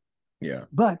 Yeah.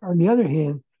 But on the other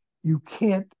hand, you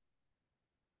can't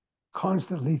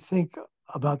constantly think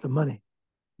about the money.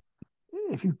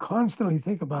 If you constantly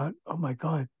think about, oh my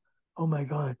God,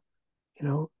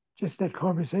 just that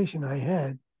conversation I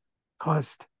had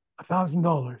cost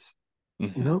 $1,000, you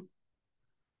Hmm. know,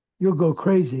 you'll go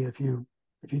crazy if you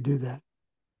do that.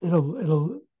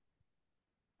 It'll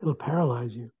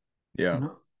paralyze you, you Yeah.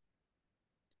 know.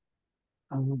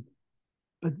 Um,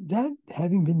 but that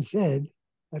having been said,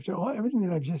 after everything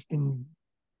that I've just been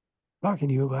talking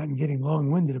to you about and getting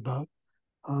long-winded about,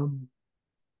 um,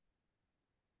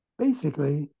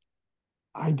 basically,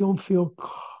 I don't feel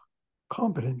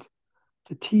competent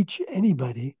to teach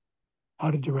anybody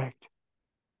how to direct.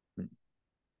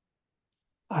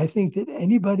 I think that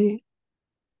any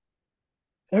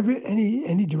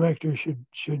director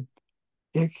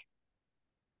pick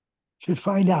should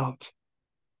find out,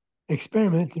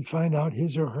 experiment and find out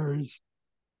his or hers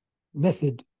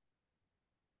method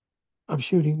of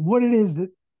shooting. What it is that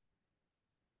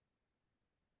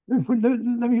let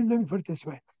me put it this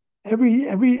way: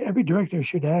 every director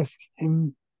should ask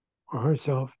him or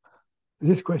herself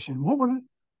this question: What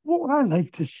would I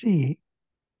like to see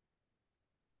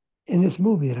in this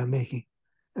movie that I'm making?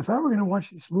 If I were going to watch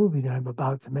this movie that I'm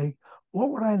about to make, what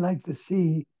would I like to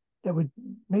see that would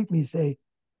make me say,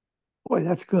 "Boy,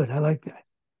 that's good. I like that."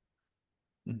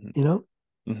 Hmm. You know,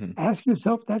 Hmm. ask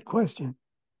yourself that question.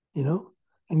 You know,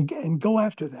 and go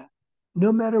after that,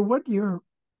 no matter what your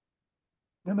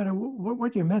no matter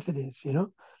what your method is.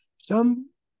 Some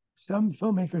some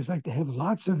filmmakers like to have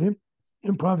lots of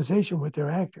improvisation with their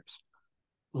actors,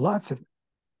 lots of it,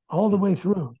 all the way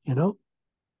through.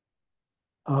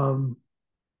 Um,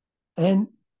 and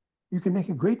you can make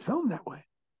a great film that way.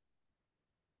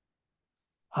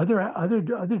 Other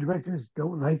directors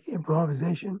don't like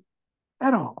improvisation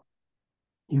at all.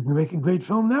 You can make a great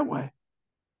film that way.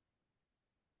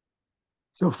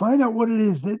 So find out what it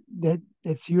is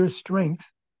that's your strength,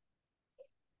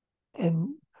 and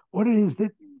what it is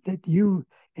that you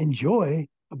enjoy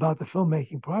about the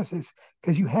filmmaking process,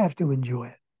 because you have to enjoy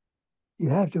it. You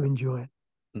have to enjoy it.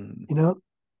 Hmm. You know,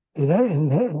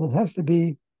 it has to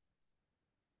be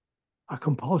a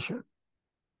compulsion.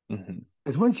 Hmm.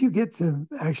 Because once you get to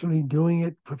actually doing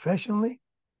it professionally,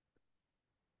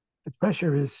 the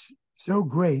pressure is so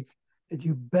great that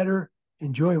you better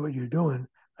enjoy what you're doing,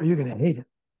 or you're going to hate it.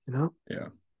 You know. Yeah.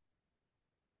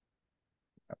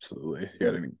 Absolutely. Yeah,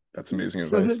 I think that's amazing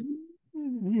So that advice.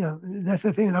 that's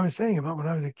the thing that I was saying about when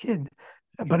I was a kid,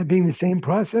 about it being the same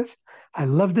process. I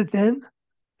loved it then,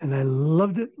 and I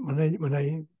loved it when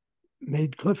I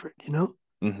made Clifford.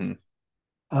 Hmm.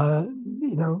 Uh,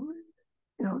 you know,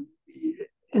 you know,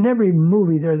 in every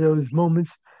movie there are those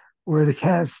moments where the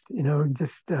cast,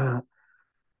 just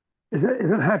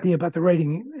isn't happy about the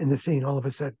writing in the scene all of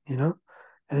a sudden,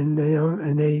 and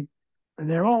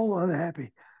they're all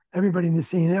unhappy. Everybody in the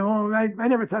scene, oh, I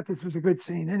never thought this was a good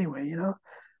scene anyway,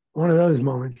 one of those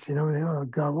moments, oh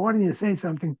God, why didn't you say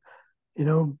something,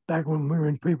 back when we were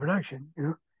in pre-production.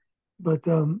 But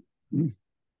and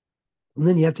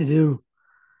then you have to do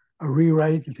a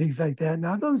rewrite and things like that.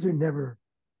 Now those are never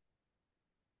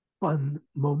fun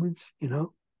moments. Hmm.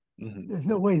 There's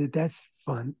no way that that's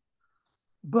fun.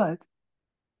 But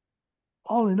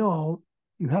all in all,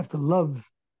 you have to love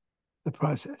the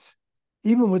process,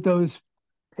 even with those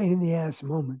pain in the ass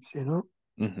moments.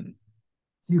 Hmm.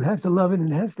 You have to love it,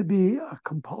 and it has to be a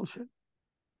compulsion.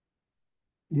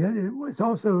 Yeah, it's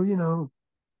also,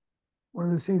 one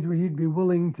of those things where you'd be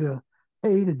willing to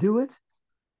pay to do it,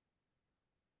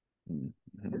 Hmm.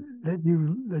 that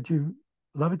you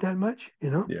love it that much.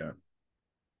 Yeah.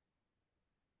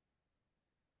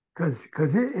 Because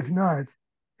if not,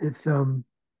 it's um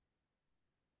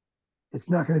it's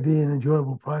not going to be an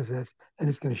enjoyable process, and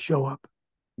it's going to show up.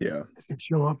 Yeah. It's going to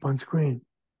show up on screen.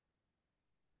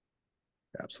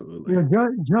 Absolutely.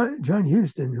 John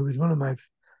Huston, who was one of my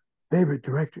favorite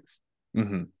directors,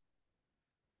 Hmm.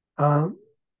 um,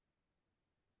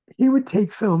 he would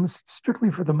take films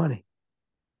strictly for the money,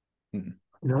 Hmm.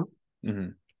 you know. Hmm.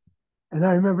 And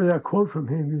I remember that quote from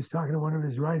him. He was talking to one of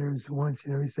his writers once.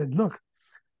 He said, "Look,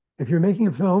 if you're making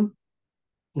a film,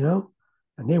 you know,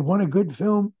 and they want a good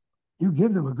film, you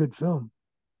give them a good film,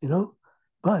 you know.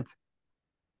 But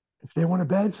if they want a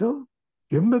bad film,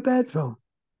 give them a bad film,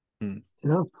 Hmm. you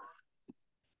know."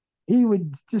 He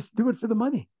would just do it for the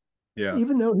money, Yeah.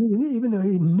 even though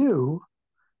he knew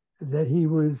that he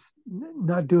was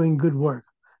not doing good work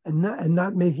and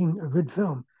not making a good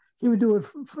film. He would do it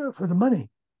for the money.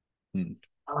 Hmm.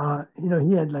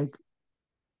 He had like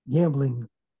gambling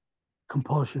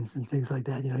compulsions and things like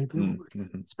that. He Hmm.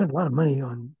 Hmm. spent a lot of money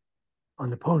on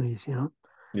the ponies.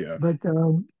 Yeah.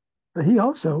 But he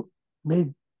also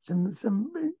made some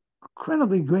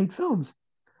incredibly great films.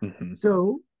 Hmm.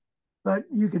 So, but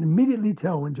you can immediately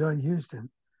tell when John Huston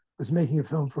was making a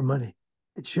film for money.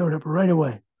 It showed up right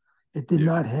away. It did Yeah.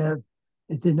 not have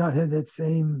it did not have that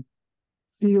same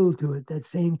feel to it, that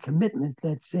same commitment,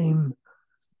 that same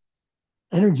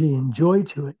energy and joy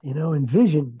to it, and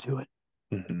vision to it.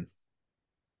 Hmm.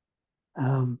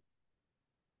 Um,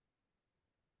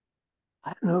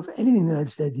 I don't know if anything that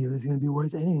I've said to you is going to be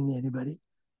worth anything to anybody,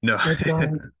 No.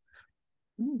 but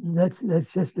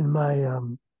that's just been my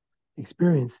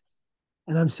experience.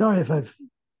 And I'm sorry if I've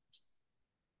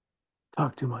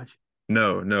talked too much.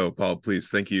 No, no, Paul, please.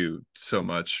 Thank you so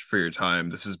much for your time.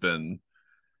 This has been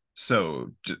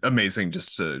amazing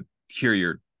just to hear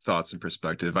your thoughts and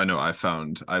perspective. I know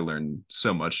I learned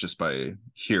so much just by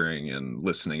hearing and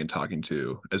listening and talking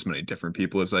to as many different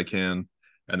people as I can,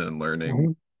 and then learning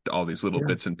Mhm. all these little Yeah,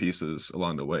 bits and pieces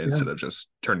along the way yeah, instead of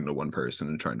just turning to one person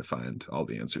and trying to find all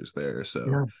the answers there. So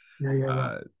yeah, yeah, yeah,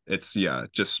 yeah. it's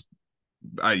just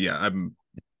I'm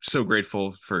so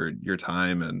grateful for your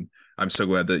time, and I'm so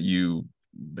glad that you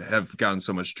have gotten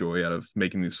so much joy out of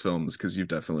making these films because you've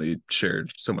definitely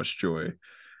shared so much joy.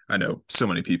 I know so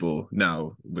many people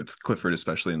now with Clifford,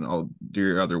 especially, and all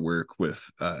your other work with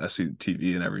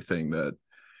SCTV and everything, that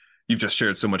you've just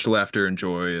shared so much laughter and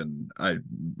joy. And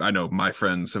I know my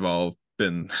friends have all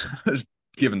been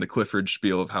given the Clifford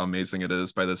spiel of how amazing it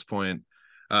is by this point.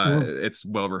 Yeah. It's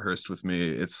well rehearsed with me.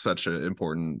 It's such an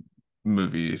important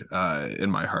movie in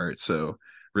my heart. So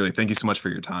really, thank you so much for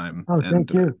your time. Oh, And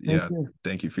thank you, thank yeah, you.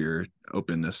 thank you for your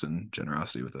openness and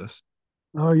generosity with this.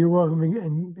 Oh, you're welcome,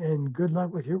 and good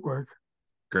luck with your work.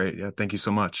 Great. Yeah, thank you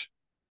so much.